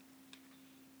they...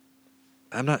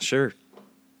 I'm not sure.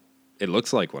 It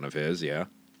looks like one of his, yeah.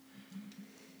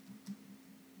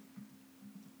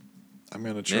 I'm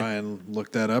going to try and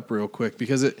look that up real quick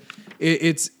because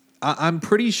it's... I'm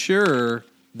pretty sure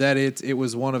that it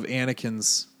was one of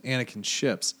Anakin's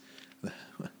ships.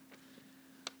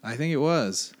 I think it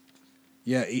was.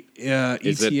 Yeah,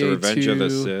 Is it the Revenge of the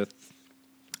Sith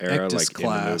era, Ectus like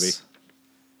class. In the movie?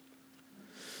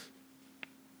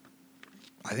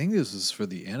 I think this was for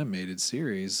the animated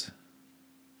series.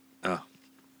 Oh.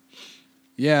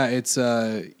 Yeah, it's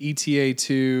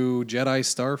ETA-2 Jedi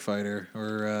Starfighter,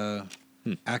 or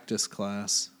Actus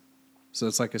class. So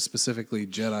it's like a specifically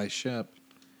Jedi ship.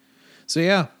 So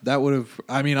yeah, that would have...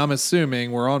 I mean, I'm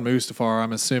assuming... We're on Mustafar.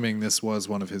 I'm assuming this was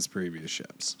one of his previous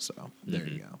ships. So there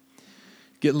you go.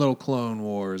 Getting little Clone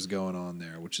Wars going on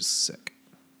there, which is sick.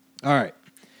 All right.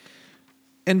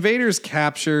 And Vader's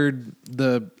captured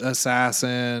the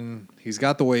assassin. He's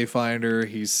got the Wayfinder.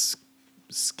 He's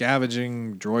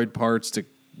scavenging droid parts to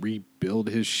rebuild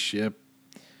his ship.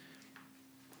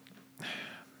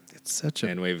 It's such a...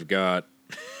 And we've got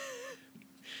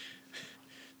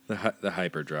the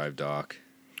hyperdrive dock.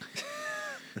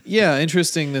 Yeah,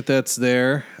 interesting that's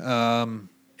there.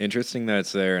 Interesting that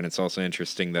it's there, and it's also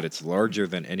interesting that it's larger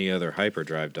than any other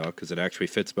hyperdrive dock because it actually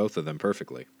fits both of them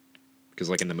perfectly. Because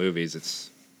like in the movies, it's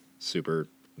super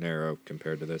narrow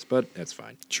compared to this, but that's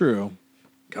fine. True.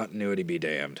 Continuity be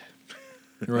damned.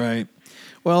 Right.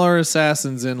 Well, our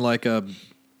assassin's in like a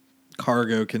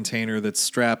cargo container that's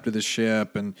strapped to the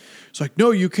ship, and it's like,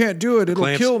 no, you can't do it.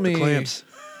 It'll kill me. The clamps.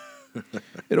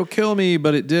 It'll kill me,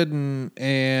 but it didn't.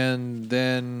 And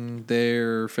then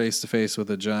they're face to face with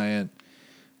a giant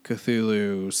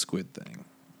Cthulhu squid thing.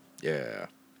 Yeah.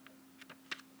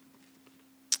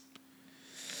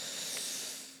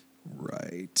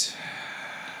 Right.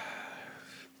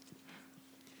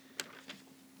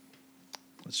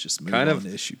 Let's just move on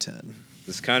to issue 10.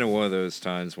 This is kind of one of those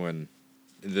times when,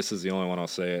 this is the only one I'll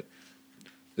say it,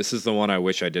 this is the one I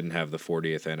wish I didn't have the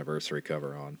 40th anniversary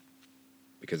cover on.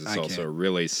 Because it's also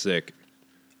really sick.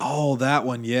 Oh, that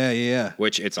one. Yeah.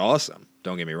 Which, it's awesome.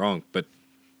 Don't get me wrong. But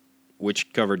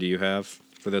which cover do you have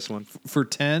for this one? For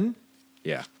 10?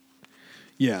 Yeah.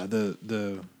 Yeah,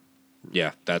 the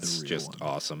yeah, that's just one.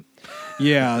 Awesome.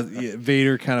 Yeah,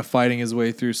 Vader kind of fighting his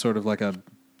way through sort of like a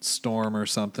storm or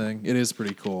something. It is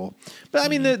pretty cool. But I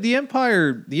mean, the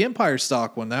Empire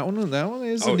stock one, that one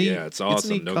is a neat, yeah, it's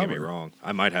awesome. Don't get me wrong.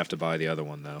 I might have to buy the other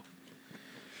one though.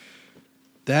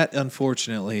 That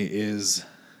unfortunately is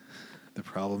the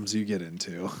problems you get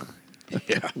into.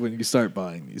 Yeah. When you start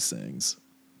buying these things.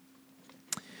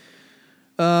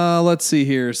 Let's see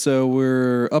here. So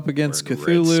we're up against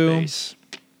Cthulhu. Red space.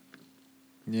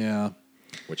 Yeah.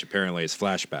 Which apparently is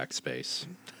flashback space.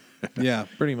 Yeah,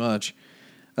 pretty much.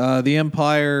 The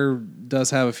Empire does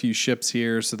have a few ships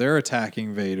here, so they're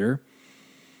attacking Vader.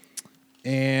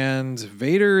 And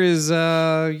Vader is,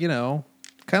 kind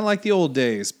of like the old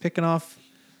days, picking off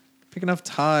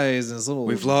ties and his little...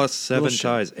 We've lost 7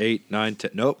 ties, 8, 9,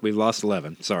 10... Nope, we've lost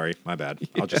 11. Sorry, my bad.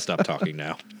 I'll just stop talking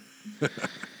now.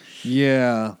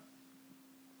 Yeah.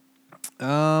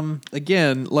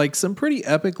 Again, like some pretty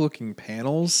epic looking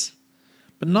panels,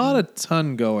 but not a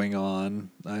ton going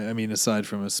on. I mean, aside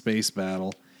from a space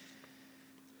battle.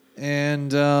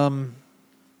 And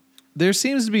there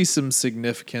seems to be some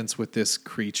significance with this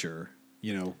creature,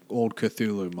 old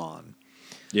Cthulhu-mon.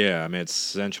 Yeah, I mean, it's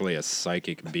essentially a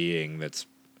psychic being that's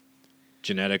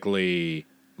genetically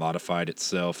modified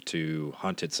itself to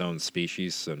hunt its own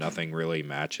species, so nothing really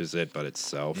matches it but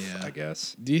itself, I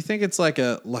guess. Do you think it's like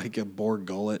a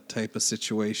Borgullet type of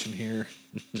situation here?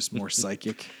 Just more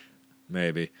psychic?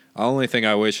 Maybe. The only thing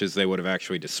I wish is they would have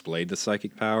actually displayed the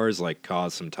psychic powers, like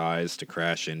caused some ties to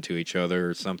crash into each other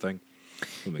or something.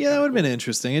 Yeah, that would have been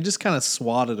interesting. It just kind of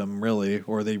swatted them, really,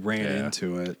 or they ran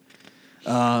into it.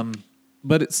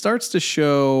 But it starts to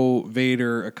show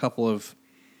Vader a couple of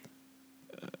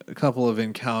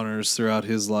encounters throughout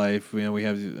his life. We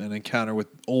have an encounter with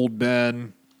Old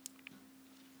Ben,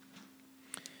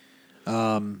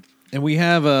 and we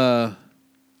have a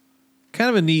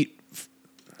kind of a neat.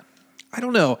 I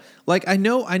don't know. Like I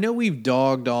know we've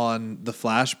dogged on the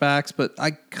flashbacks, but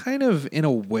I kind of, in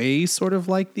a way, sort of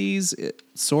like these.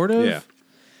 Sort of. Yeah.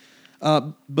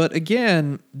 But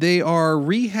again, they are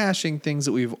rehashing things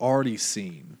that we've already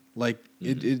seen. Like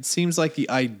it seems like the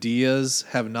ideas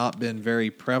have not been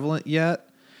very prevalent yet.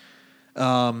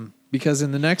 Because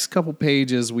in the next couple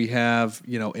pages we have,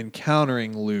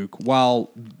 encountering Luke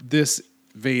while this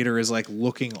Vader is like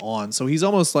looking on. So he's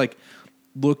almost like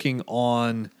looking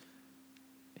on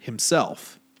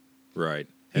himself. Right.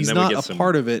 And He's then not we get a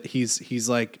part of it. He's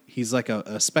like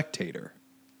a spectator.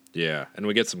 Yeah, and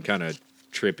we get some kind of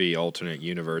trippy alternate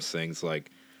universe things,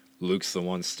 like Luke's the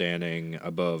one standing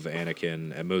above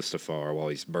Anakin and Mustafar while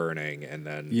he's burning, and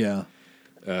then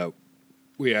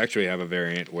we actually have a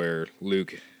variant where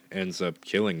Luke ends up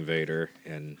killing Vader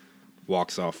and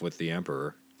walks off with the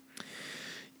Emperor.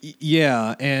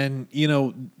 Yeah, and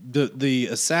the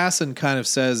assassin kind of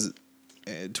says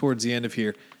towards the end of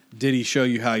here, did he show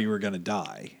you how you were going to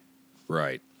die?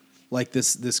 Right. Like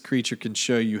this creature can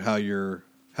show you how you're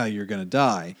going to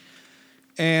die.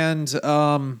 And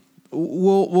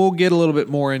we'll get a little bit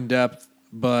more in depth,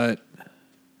 but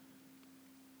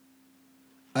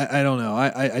I don't know.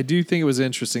 I do think it was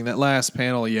interesting. That last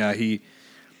panel, he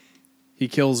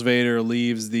kills Vader,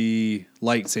 leaves the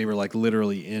lightsaber like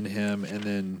literally in him, and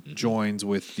then joins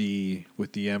with the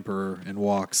Emperor and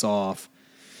walks off.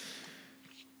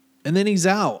 And then he's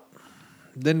out.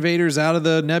 Then Vader's out of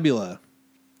the nebula.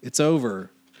 It's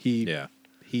over. He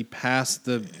passed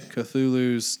the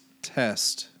Cthulhu's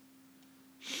test.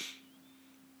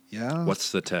 Yeah.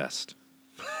 What's the test?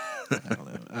 I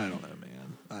don't know,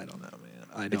 man.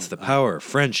 It's the power of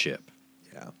friendship.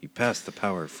 Yeah. You passed the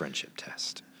power of friendship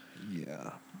test.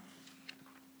 Yeah.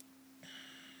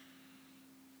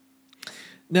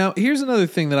 Now, here's another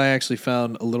thing that I actually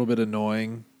found a little bit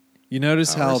annoying. You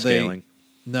notice Power how scaling?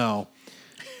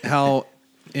 how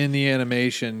in the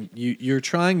animation you're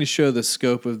trying to show the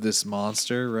scope of this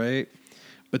monster, right?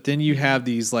 But then you have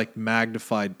these like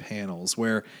magnified panels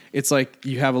where it's like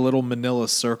you have a little manila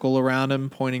circle around him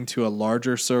pointing to a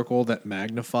larger circle that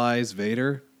magnifies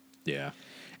Vader. Yeah.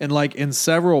 And like in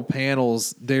several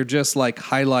panels, they're just like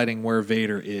highlighting where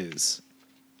Vader is.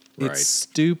 Right. It's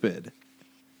stupid.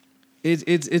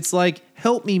 It's like,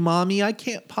 help me, mommy. I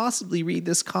can't possibly read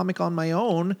this comic on my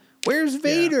own. Where's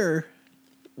Vader?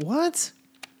 What?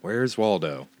 Where's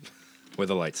Waldo with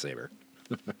a lightsaber?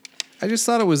 I just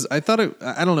thought it was, I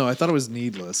don't know. I thought it was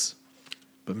needless,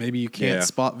 but maybe you can't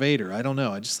spot Vader. I don't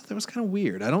know. I just thought that was kind of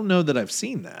weird. I don't know that I've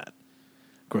seen that.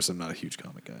 Of course, I'm not a huge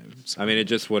comic guy. I mean, it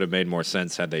just would have made more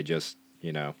sense had they just,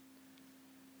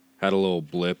 had a little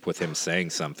blip with him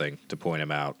saying something to point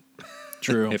him out.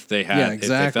 True. If they had, if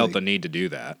they felt the need to do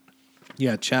that.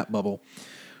 Yeah, chat bubble.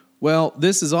 Well,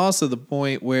 this is also the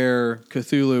point where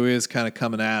Cthulhu is kind of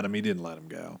coming at him. He didn't let him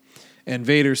go. And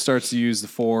Vader starts to use the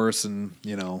Force, and,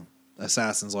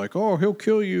 Assassin's like, oh, he'll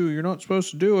kill you. You're not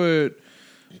supposed to do it.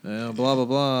 Blah, blah,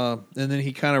 blah. And then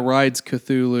he kind of rides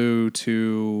Cthulhu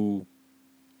to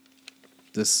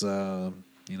this, little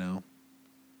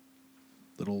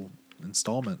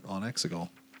installment on Exegol.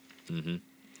 Mm-hmm.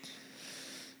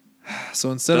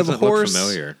 So instead of a horse,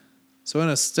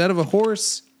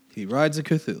 he rides a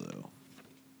Cthulhu.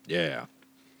 Yeah.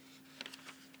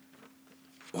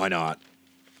 Why not?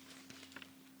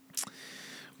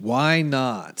 Why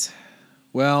not?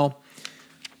 Well,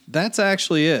 that's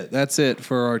actually it. That's it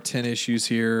for our 10 issues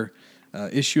here.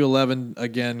 Issue 11,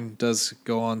 again, does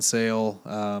go on sale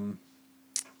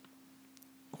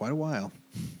quite a while.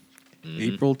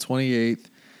 April 28th.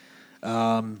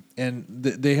 And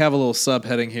they have a little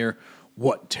subheading here.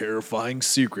 What terrifying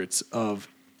secrets of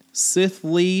Sith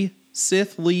Lee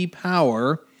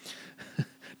power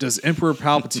Does Emperor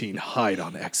Palpatine hide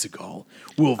on Exegol?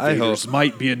 Will Vader's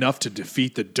might be enough to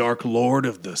defeat the Dark Lord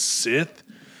of the Sith?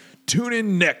 Tune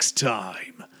in next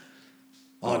time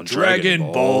on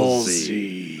Dragon Ball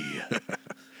Z.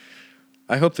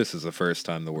 I hope this is the first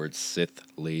time the word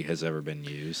Sithly has ever been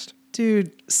used.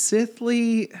 Dude,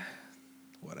 Sithly,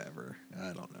 whatever.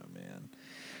 I don't know, man.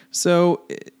 So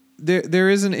there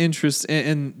is an interest,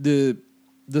 and the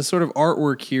sort of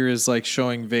artwork here is like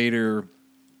showing Vader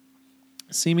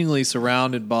seemingly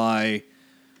surrounded by,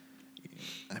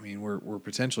 I mean, we're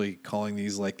potentially calling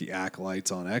these like the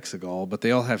acolytes on Exegol, but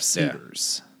they all have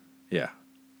sabers. Yeah.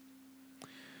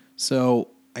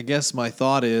 So I guess my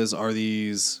thought is, are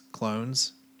these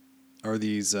clones? Are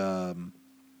these Palpatine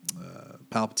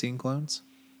clones?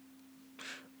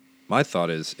 My thought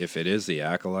is, if it is the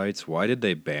acolytes, why did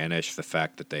they banish the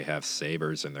fact that they have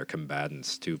sabers and they're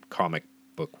combatants to comic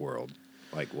book world?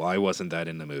 Like, why wasn't that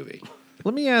in the movie?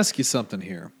 Let me ask you something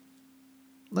here.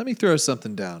 Let me throw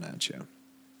something down at you.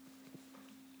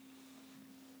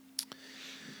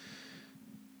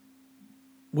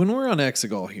 When we're on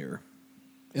Exegol here,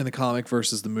 in the comic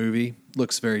versus the movie,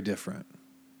 looks very different.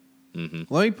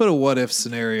 Mm-hmm. Let me put a what-if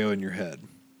scenario in your head.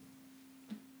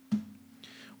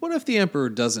 What if the Emperor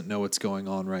doesn't know what's going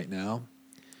on right now?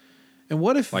 And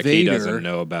what if Like Vader... he doesn't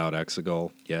know about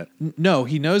Exegol yet? No,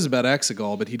 he knows about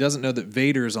Exegol, but he doesn't know that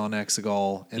Vader's on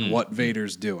Exegol and what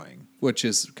Vader's doing, which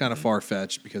is kind of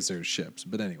far-fetched because there's ships.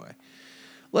 But anyway,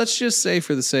 let's just say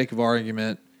for the sake of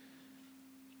argument,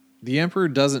 the Emperor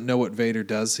doesn't know what Vader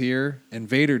does here, and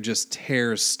Vader just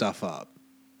tears stuff up.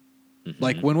 Mm-hmm.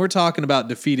 Like when we're talking about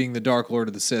defeating the Dark Lord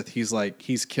of the Sith,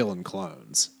 he's killing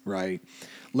clones, right?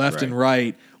 Left and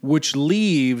right, which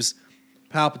leaves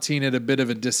Palpatine at a bit of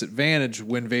a disadvantage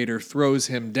when Vader throws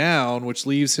him down, which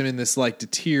leaves him in this like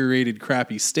deteriorated,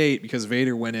 crappy state because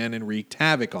Vader went in and wreaked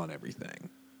havoc on everything.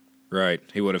 Right.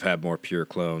 He would have had more pure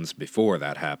clones before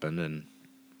that happened, and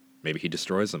maybe he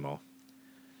destroys them all.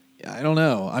 Yeah, I don't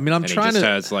know. I mean, he just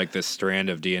has like this strand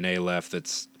of DNA left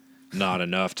that's not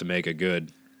enough to make a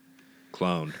good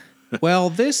clone. Well,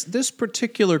 this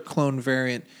particular clone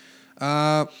variant,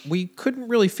 we couldn't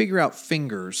really figure out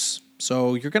fingers.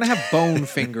 So you're going to have bone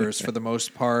fingers for the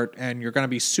most part, and you're going to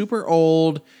be super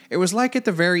old. It was like at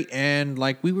the very end,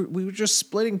 like we were just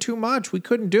splitting too much. We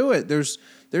couldn't do it. There's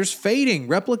fading,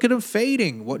 replicative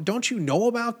fading. What, don't you know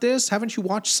about this? Haven't you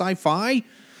watched sci-fi?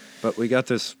 But we got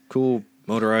this cool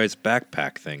motorized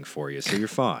backpack thing for you, so you're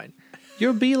fine.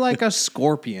 You'll be like a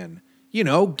scorpion. You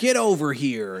know, get over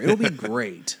here. It'll be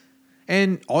great.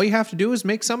 And all you have to do is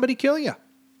make somebody kill you.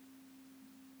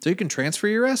 So you can transfer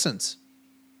your essence.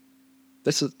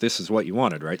 This is what you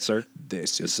wanted, right, sir?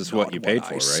 This is what you paid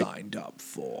for, right? Signed up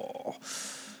for.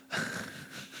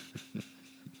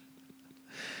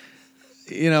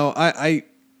 You know,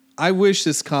 I wish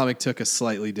this comic took a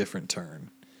slightly different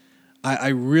turn. I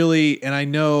really, and I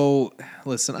know,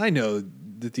 listen, I know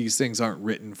that these things aren't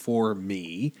written for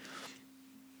me.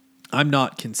 I'm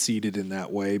not conceited in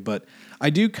that way, but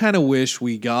I do kind of wish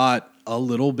we got a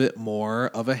little bit more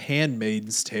of a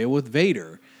Handmaid's Tale with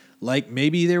Vader. Like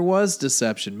maybe there was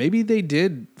deception. Maybe they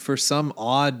did, for some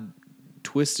odd,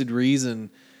 twisted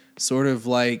reason, sort of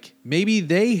like maybe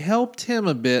they helped him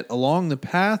a bit along the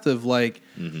path of like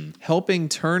helping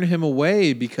turn him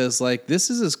away because like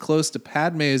this is as close to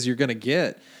Padme as you're going to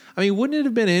get. I mean, wouldn't it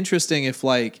have been interesting if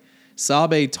like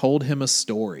Sabe told him a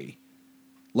story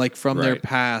like from their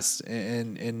past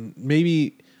and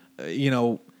maybe,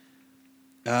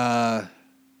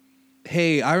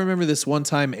 hey, I remember this one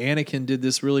time Anakin did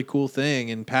this really cool thing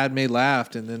and Padme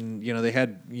laughed and then, they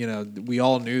had, we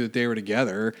all knew that they were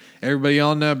together. Everybody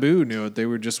on Naboo knew it. They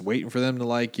were just waiting for them to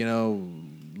like,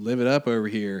 live it up over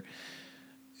here.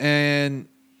 And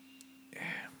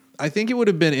I think it would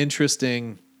have been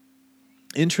interestingly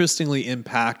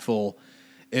impactful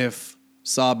if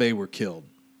Sabe were killed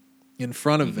in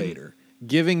front of Vader,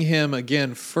 giving him,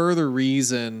 again, further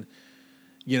reason,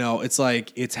 it's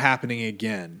like, it's happening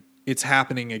again. It's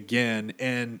happening again.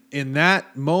 And in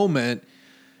that moment,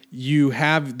 you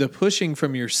have the pushing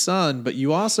from your son, but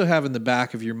you also have in the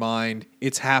back of your mind,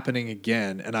 it's happening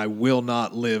again, and I will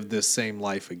not live this same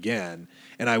life again.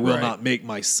 And I will not make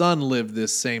my son live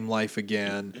this same life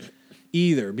again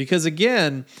either. Because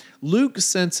again, Luke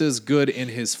senses good in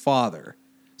his father.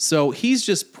 So he's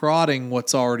just prodding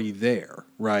what's already there,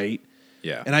 right?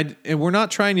 Yeah. And we're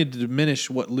not trying to diminish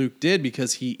what Luke did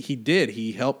because he did.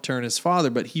 He helped turn his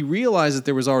father, but he realized that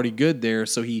there was already good there,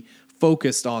 so he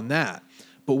focused on that.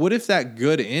 But what if that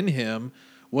good in him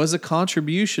was a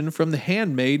contribution from the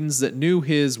handmaidens that knew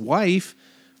his wife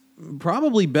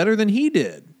probably better than he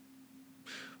did?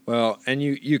 Well, and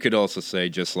you could also say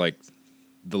just like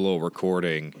the little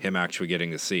recording, him actually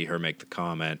getting to see her make the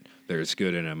comment, "There's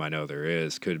good in him, I know there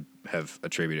is," could have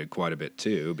attributed quite a bit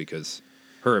too, because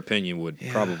her opinion would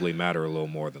probably matter a little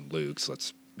more than Luke's,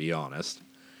 let's be honest.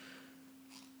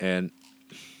 And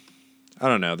I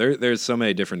don't know, there's so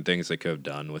many different things they could have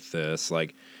done with this.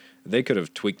 Like, they could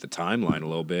have tweaked the timeline a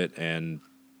little bit and,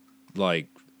 like,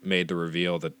 made the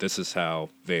reveal that this is how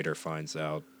Vader finds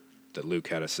out that Luke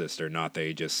had a sister, not that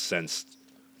he just sensed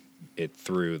it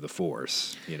through the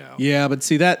Force, you know. Yeah, but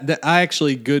see that I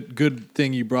actually good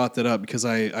thing you brought that up, because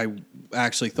I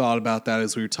actually thought about that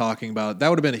as we were talking about it. That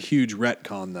would have been a huge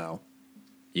retcon, though.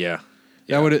 Yeah.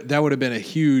 That would have been a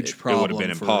huge problem. It would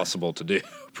have been impossible to do,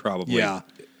 probably. Yeah.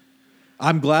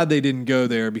 I'm glad they didn't go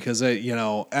there, because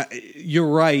you're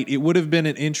right. It would have been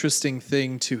an interesting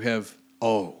thing to have.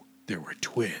 Oh, there were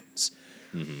twins.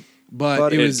 Mm-hmm.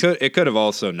 But it could have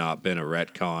also not been a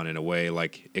retcon in a way.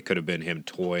 Like, it could have been him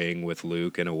toying with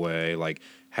Luke in a way, like,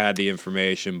 had the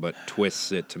information but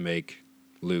twists it to make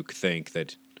Luke think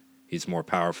that he's more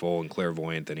powerful and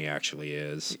clairvoyant than he actually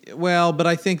is. Well, but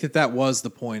I think that was the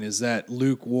point, is that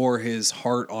Luke wore his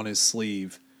heart on his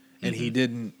sleeve, and he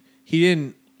didn't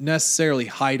necessarily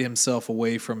hide himself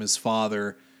away from his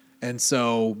father. And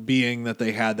so, being that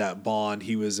they had that bond,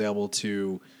 he was able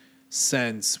to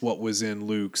sense what was in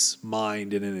Luke's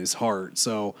mind and in his heart.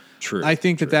 So True, I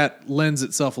think that lends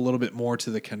itself a little bit more to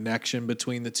the connection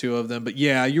between the two of them. But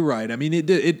yeah, you're right. I mean,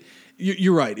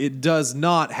 you're right. It does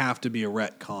not have to be a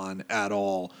retcon at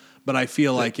all. But I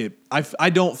feel like I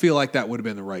don't feel like that would have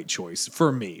been the right choice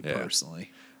for me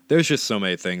personally. There's just so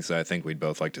many things that I think we'd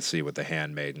both like to see with the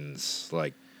handmaidens.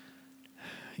 Like,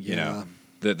 you know,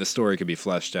 the story could be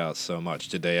fleshed out so much.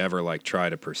 Did they ever, like, try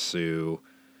to pursue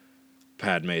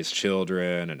Padme's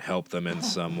children and help them in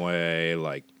some way?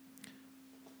 Like,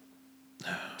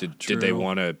 did they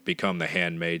want to become the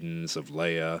handmaidens of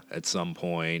Leia at some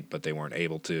point, but they weren't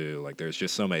able to? Like, there's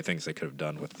just so many things they could have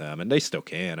done with them, and they still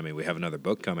can. I mean, we have another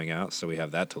book coming out, so we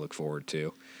have that to look forward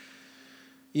to.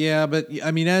 Yeah, but I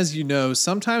mean, as you know,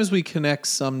 sometimes we connect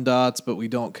some dots, but we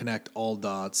don't connect all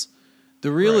dots.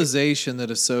 The realization that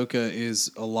Ahsoka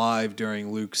is alive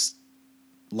during Luke's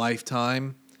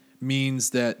lifetime means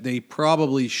that they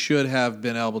probably should have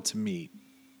been able to meet.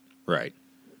 Right.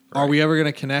 Are we ever going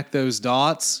to connect those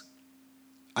dots?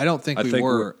 I don't think we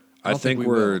were. I think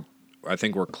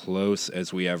we're close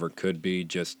as we ever could be,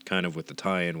 just kind of with the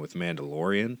tie-in with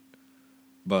Mandalorian.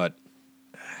 But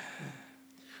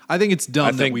I think it's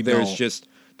dumb that we don't.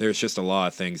 There's just a lot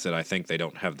of things that I think they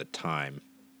don't have the time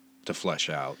to flesh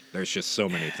out. There's just so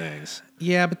many things.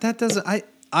 Yeah, but that doesn't.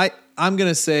 I'm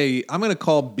gonna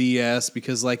call BS,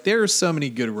 because, like, there are so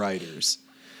many good writers.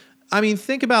 I mean,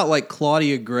 think about, like,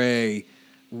 Claudia Gray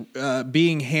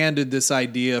being handed this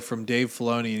idea from Dave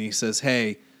Filoni, and he says,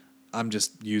 "Hey," I'm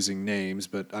just using names,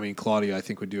 but I mean, Claudia, I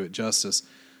think, would do it justice.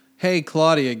 "Hey,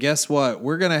 Claudia, guess what?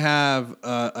 We're gonna have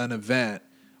an event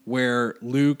where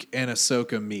Luke and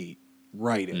Ahsoka meet.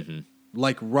 Write it.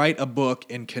 Like, write a book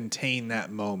and contain that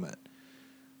moment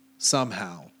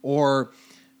somehow." Or,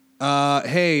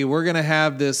 hey, we're going to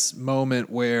have this moment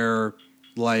where,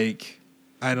 like,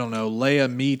 I don't know,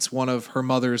 Leia meets one of her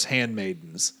mother's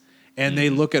handmaidens, and they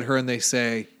look at her and they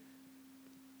say,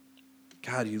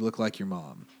 "God, you look like your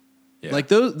mom." Yeah. Like,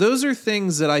 those are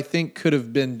things that I think could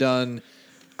have been done.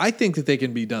 I think that they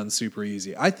can be done super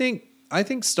easy. I think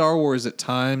Star Wars at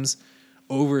times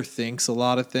overthinks a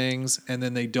lot of things, and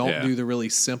then they don't do the really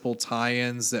simple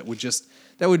tie-ins that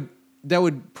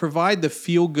would provide the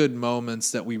feel-good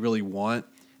moments that we really want.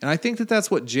 And I think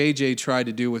that's what JJ tried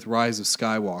to do with Rise of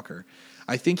Skywalker.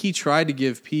 I think he tried to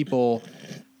give people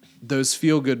those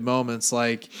feel-good moments,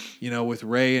 like, you know, with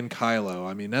Rey and Kylo.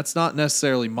 I mean, that's not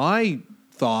necessarily my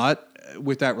thought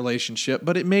with that relationship,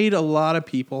 but it made a lot of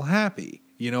people happy.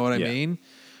 You know what I mean?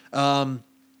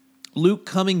 Luke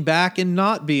coming back and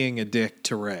not being a dick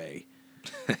to Rey.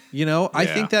 You know, I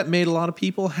think that made a lot of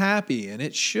people happy, and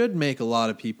it should make a lot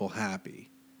of people happy.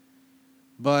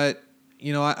 But,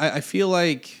 you know, I feel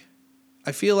like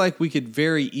we could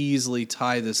very easily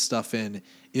tie this stuff in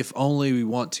if only we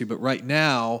want to. But right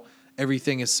now,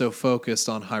 everything is so focused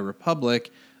on High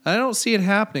Republic, I don't see it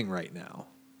happening right now.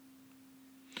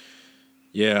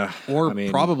 Yeah. Or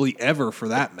probably ever, for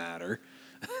that matter.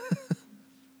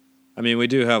 I mean, we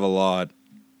do have a lot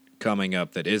coming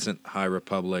up that isn't High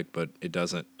Republic, but it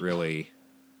doesn't really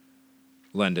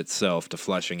lend itself to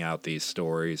fleshing out these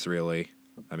stories, really.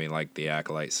 I mean, like the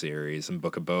Acolyte series and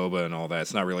Book of Boba and all that.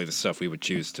 It's not really the stuff we would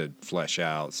choose to flesh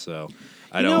out, so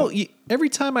I don't... You know, every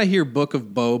time I hear Book of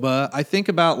Boba, I think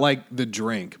about, like, the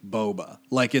drink, boba.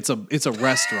 Like, it's a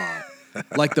restaurant.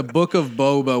 Like the Book of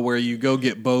Boba, where you go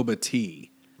get boba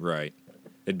tea. Right.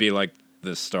 It'd be like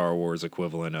the Star Wars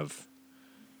equivalent of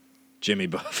Jimmy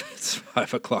Buffett's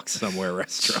 5 o'clock somewhere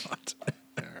restaurant.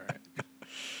 All right.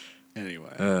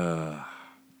 Anyway.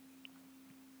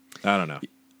 I don't know.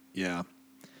 Yeah.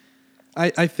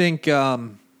 I think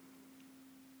that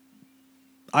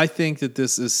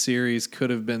this series could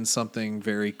have been something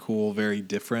very cool, very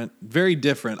different. Very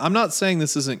different. I'm not saying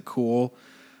this isn't cool.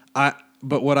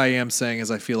 But what I am saying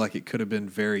is I feel like it could have been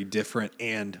very different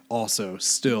and also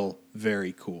still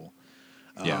very cool.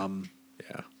 Yeah.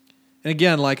 And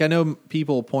again, like I know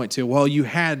people point to, well, you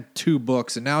had 2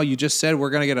 books, and now you just said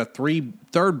we're going to get a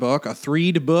third book, a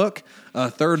third book,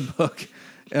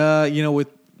 with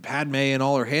Padme and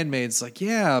all her handmaids. Like,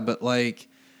 yeah, but like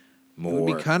More. it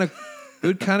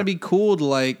would kind of be cool to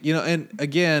like, and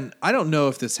again, I don't know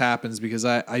if this happens because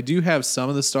I do have some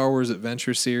of the Star Wars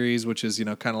Adventure series, which is,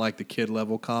 kind of like the kid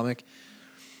level comic.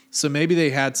 So maybe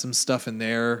they had some stuff in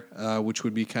there, which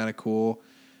would be kind of cool.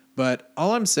 But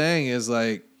all I'm saying is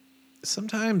like,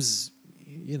 sometimes,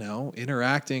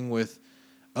 interacting with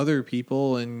other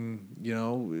people and,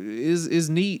 is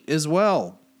neat as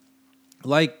well.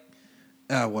 Like,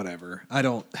 whatever. I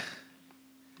don't,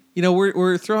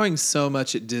 we're throwing so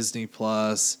much at Disney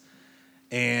Plus,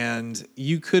 and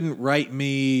you couldn't write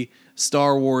me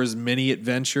Star Wars mini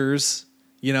adventures,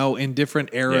 in different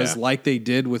eras like they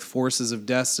did with Forces of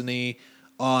Destiny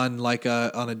on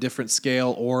a different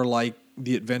scale, or like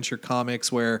the adventure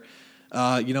comics where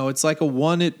it's like a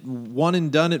one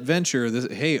and done adventure.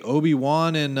 Hey,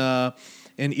 Obi-Wan and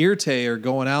Irte are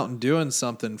going out and doing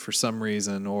something for some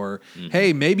reason. Or,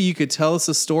 hey, maybe you could tell us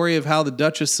a story of how the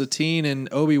Duchess Satine and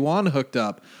Obi-Wan hooked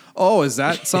up. Oh, is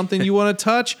that something you want to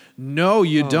touch? No,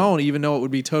 you don't, even though it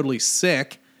would be totally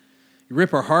sick. You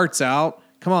rip our hearts out.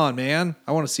 Come on, man.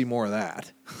 I want to see more of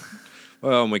that.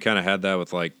 Well, and we kind of had that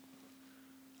with I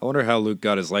wonder how Luke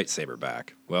got his lightsaber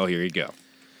back. Well, here you go.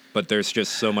 But there's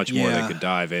just so much more they could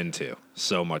dive into.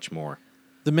 So much more.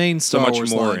 The main Star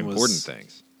Wars more line important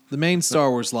things. The main Star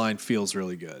Wars line feels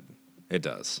really good. It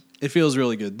does. It feels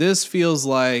really good. This feels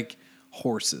like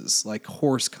horses, like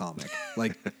horse comic,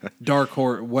 like Dark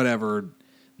Horse, whatever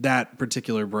that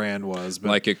particular brand was. But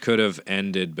like it could have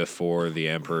ended before the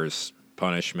Emperor's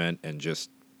punishment, and just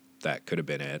that could have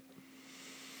been it.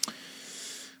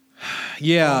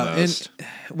 Yeah, almost.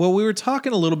 And we were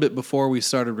talking a little bit before we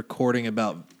started recording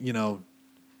about,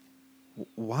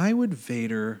 why would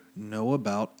Vader know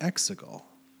about Exegol?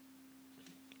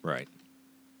 Right.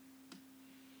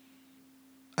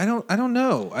 I don't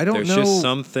know. There's just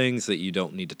some things that you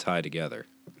don't need to tie together.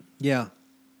 Yeah.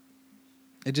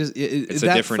 It's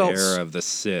a different era of the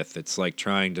Sith. It's like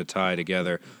trying to tie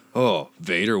together,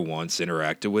 Vader once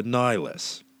interacted with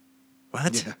Nihilus.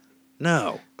 What? Yeah.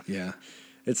 No. Yeah.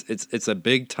 It's a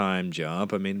big time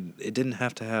jump. I mean, it didn't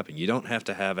have to happen. You don't have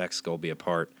to have Exegol be a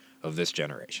part of this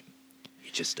generation.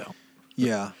 You just don't.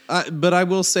 Yeah. But I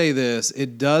will say this.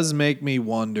 It does make me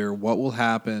wonder what will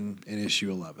happen in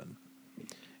issue 11.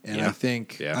 And I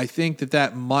think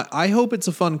that might, I hope it's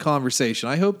a fun conversation.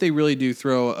 I hope they really do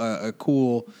throw a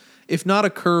cool, if not a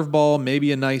curveball,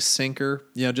 maybe a nice sinker,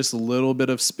 just a little bit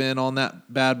of spin on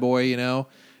that bad boy,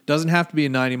 Doesn't have to be a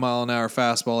 90-mile-an-hour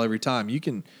fastball every time. You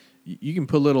can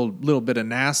put a little bit of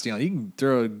nasty on it. You can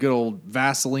throw a good old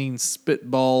Vaseline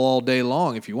spitball all day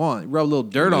long if you want. Rub a little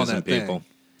dirt on that thing.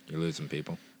 You're losing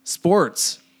people.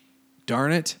 Sports.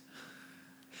 Darn it.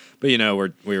 But, we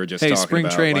were just talking about... Hey, spring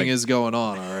training is going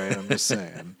on, all right? I'm just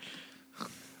saying.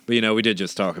 But, we did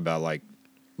just talk about,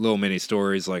 little mini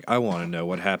stories like, I want to know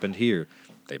what happened here.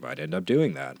 They might end up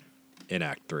doing that in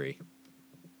Act 3.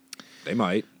 They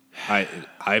might.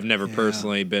 I've never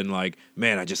personally been like,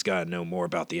 man, I just got to know more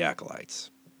about the Acolytes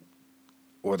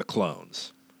or the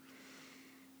clones.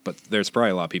 But there's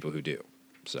probably a lot of people who do.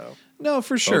 So no,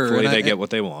 for sure. Hopefully they get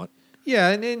what they want. Yeah,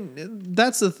 and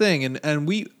that's the thing, and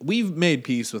we've made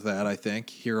peace with that. I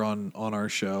think here on our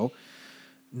show,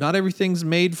 not everything's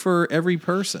made for every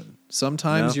person.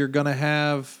 Sometimes you're going to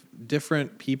have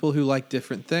different people who like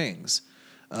different things,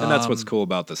 and that's what's cool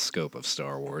about the scope of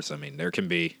Star Wars. I mean, there can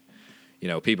be,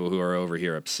 people who are over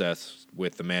here obsessed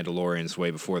with the Mandalorians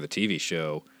way before the TV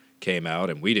show came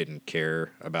out, and we didn't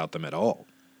care about them at all.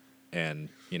 And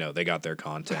they got their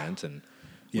content and.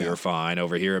 We were fine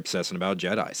over here obsessing about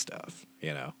Jedi stuff,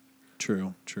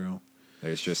 True.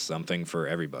 There's just something for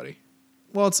everybody.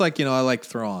 Well, it's like, I like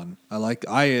Thrawn. I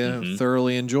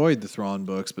thoroughly enjoyed the Thrawn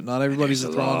books, but not everybody's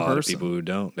a Thrawn person. There's a lot of people who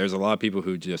don't. There's a lot of people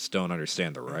who just don't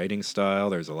understand the writing style.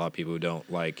 There's a lot of people who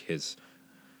don't like his,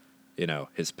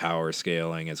 his power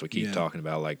scaling, as we keep talking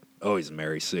about, like, he's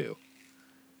Mary Sue.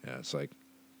 Yeah, it's like,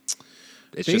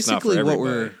 it's just not for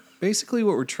everybody. Basically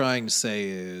what we're trying to say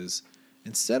is,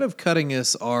 instead of cutting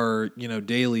us our,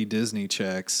 daily Disney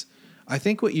checks, I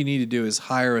think what you need to do is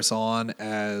hire us on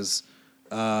as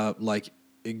like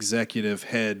executive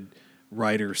head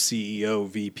writer, CEO,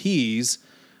 VPs,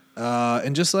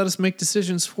 and just let us make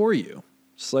decisions for you.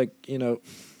 Just like,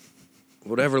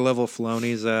 whatever level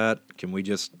Filoni's at, can we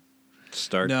just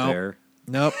start there?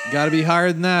 Nope, got to be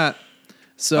higher than that.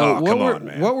 So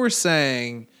what we're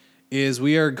saying is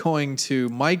we are going to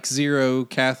Mike Zero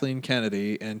Kathleen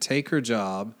Kennedy and take her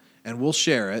job, and we'll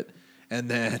share it, and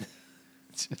then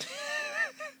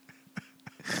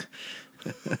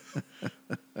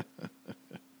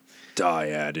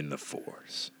dyad in the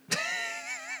Force.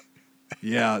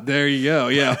 Yeah, there you go.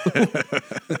 Yeah.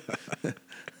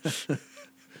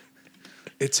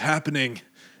 It's happening.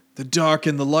 The dark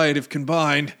and the light have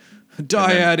combined.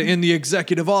 Dyad in the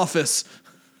executive office.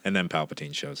 And then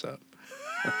Palpatine shows up.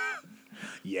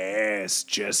 Yes,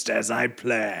 just as I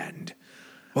planned.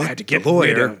 What? I had to get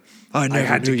lawyer? rid of. I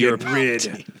had to get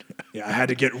rid. Yeah, I had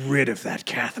to get rid of that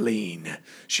Kathleen.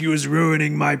 She was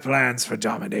ruining my plans for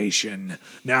domination.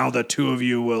 Now the two of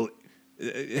you will.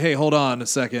 Hey, hold on a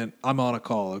second. I'm on a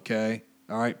call, okay?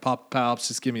 All right, Papa Palps,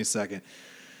 just give me a second.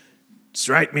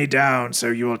 Strike me down so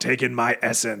you will take in my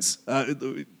essence.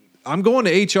 I'm going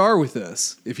to HR with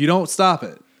this. If you don't stop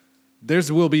it, there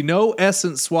will be no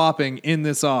essence swapping in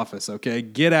this office, okay?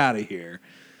 Get out of here.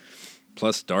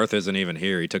 Plus, Darth isn't even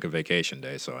here. He took a vacation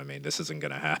day, so, this isn't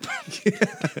going to happen.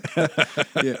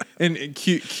 Yeah, and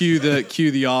cue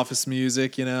the office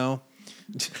music, God.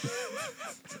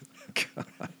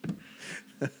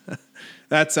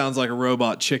 That sounds like a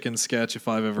Robot Chicken sketch if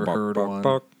I've ever heard one.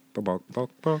 God,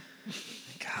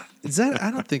 is that?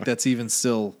 I don't think that's even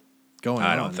still going on.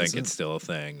 I don't think it's still a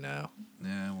thing now.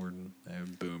 Yeah, we're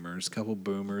boomers, couple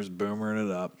boomers, boomering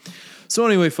it up. So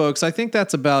anyway, folks, I think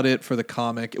that's about it for the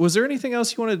comic. Was there anything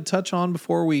else you wanted to touch on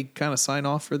before we kind of sign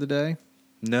off for the day?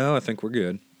 No, I think we're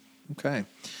good. Okay.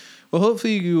 Well,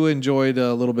 hopefully you enjoyed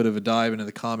a little bit of a dive into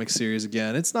the comic series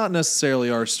again. It's not necessarily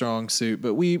our strong suit,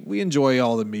 but we enjoy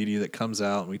all the media that comes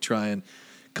out, and we try and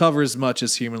cover as much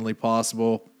as humanly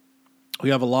possible. We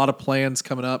have a lot of plans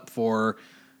coming up for,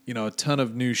 a ton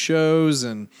of new shows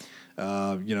and,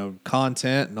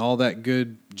 content and all that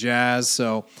good jazz.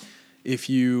 So if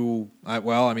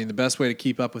the best way to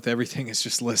keep up with everything is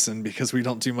just listen, because we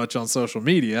don't do much on social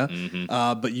media.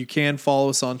 Mm-hmm. But you can follow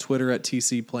us on Twitter at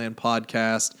TC Plan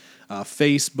Podcast,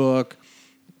 Facebook.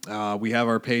 We have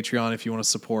our Patreon if you want to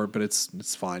support, but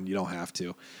it's fine. You don't have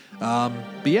to.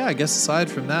 But yeah, I guess aside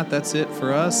from that, that's it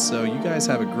for us. So you guys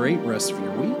have a great rest of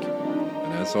your week.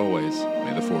 And as always,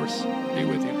 may the Force be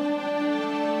with you.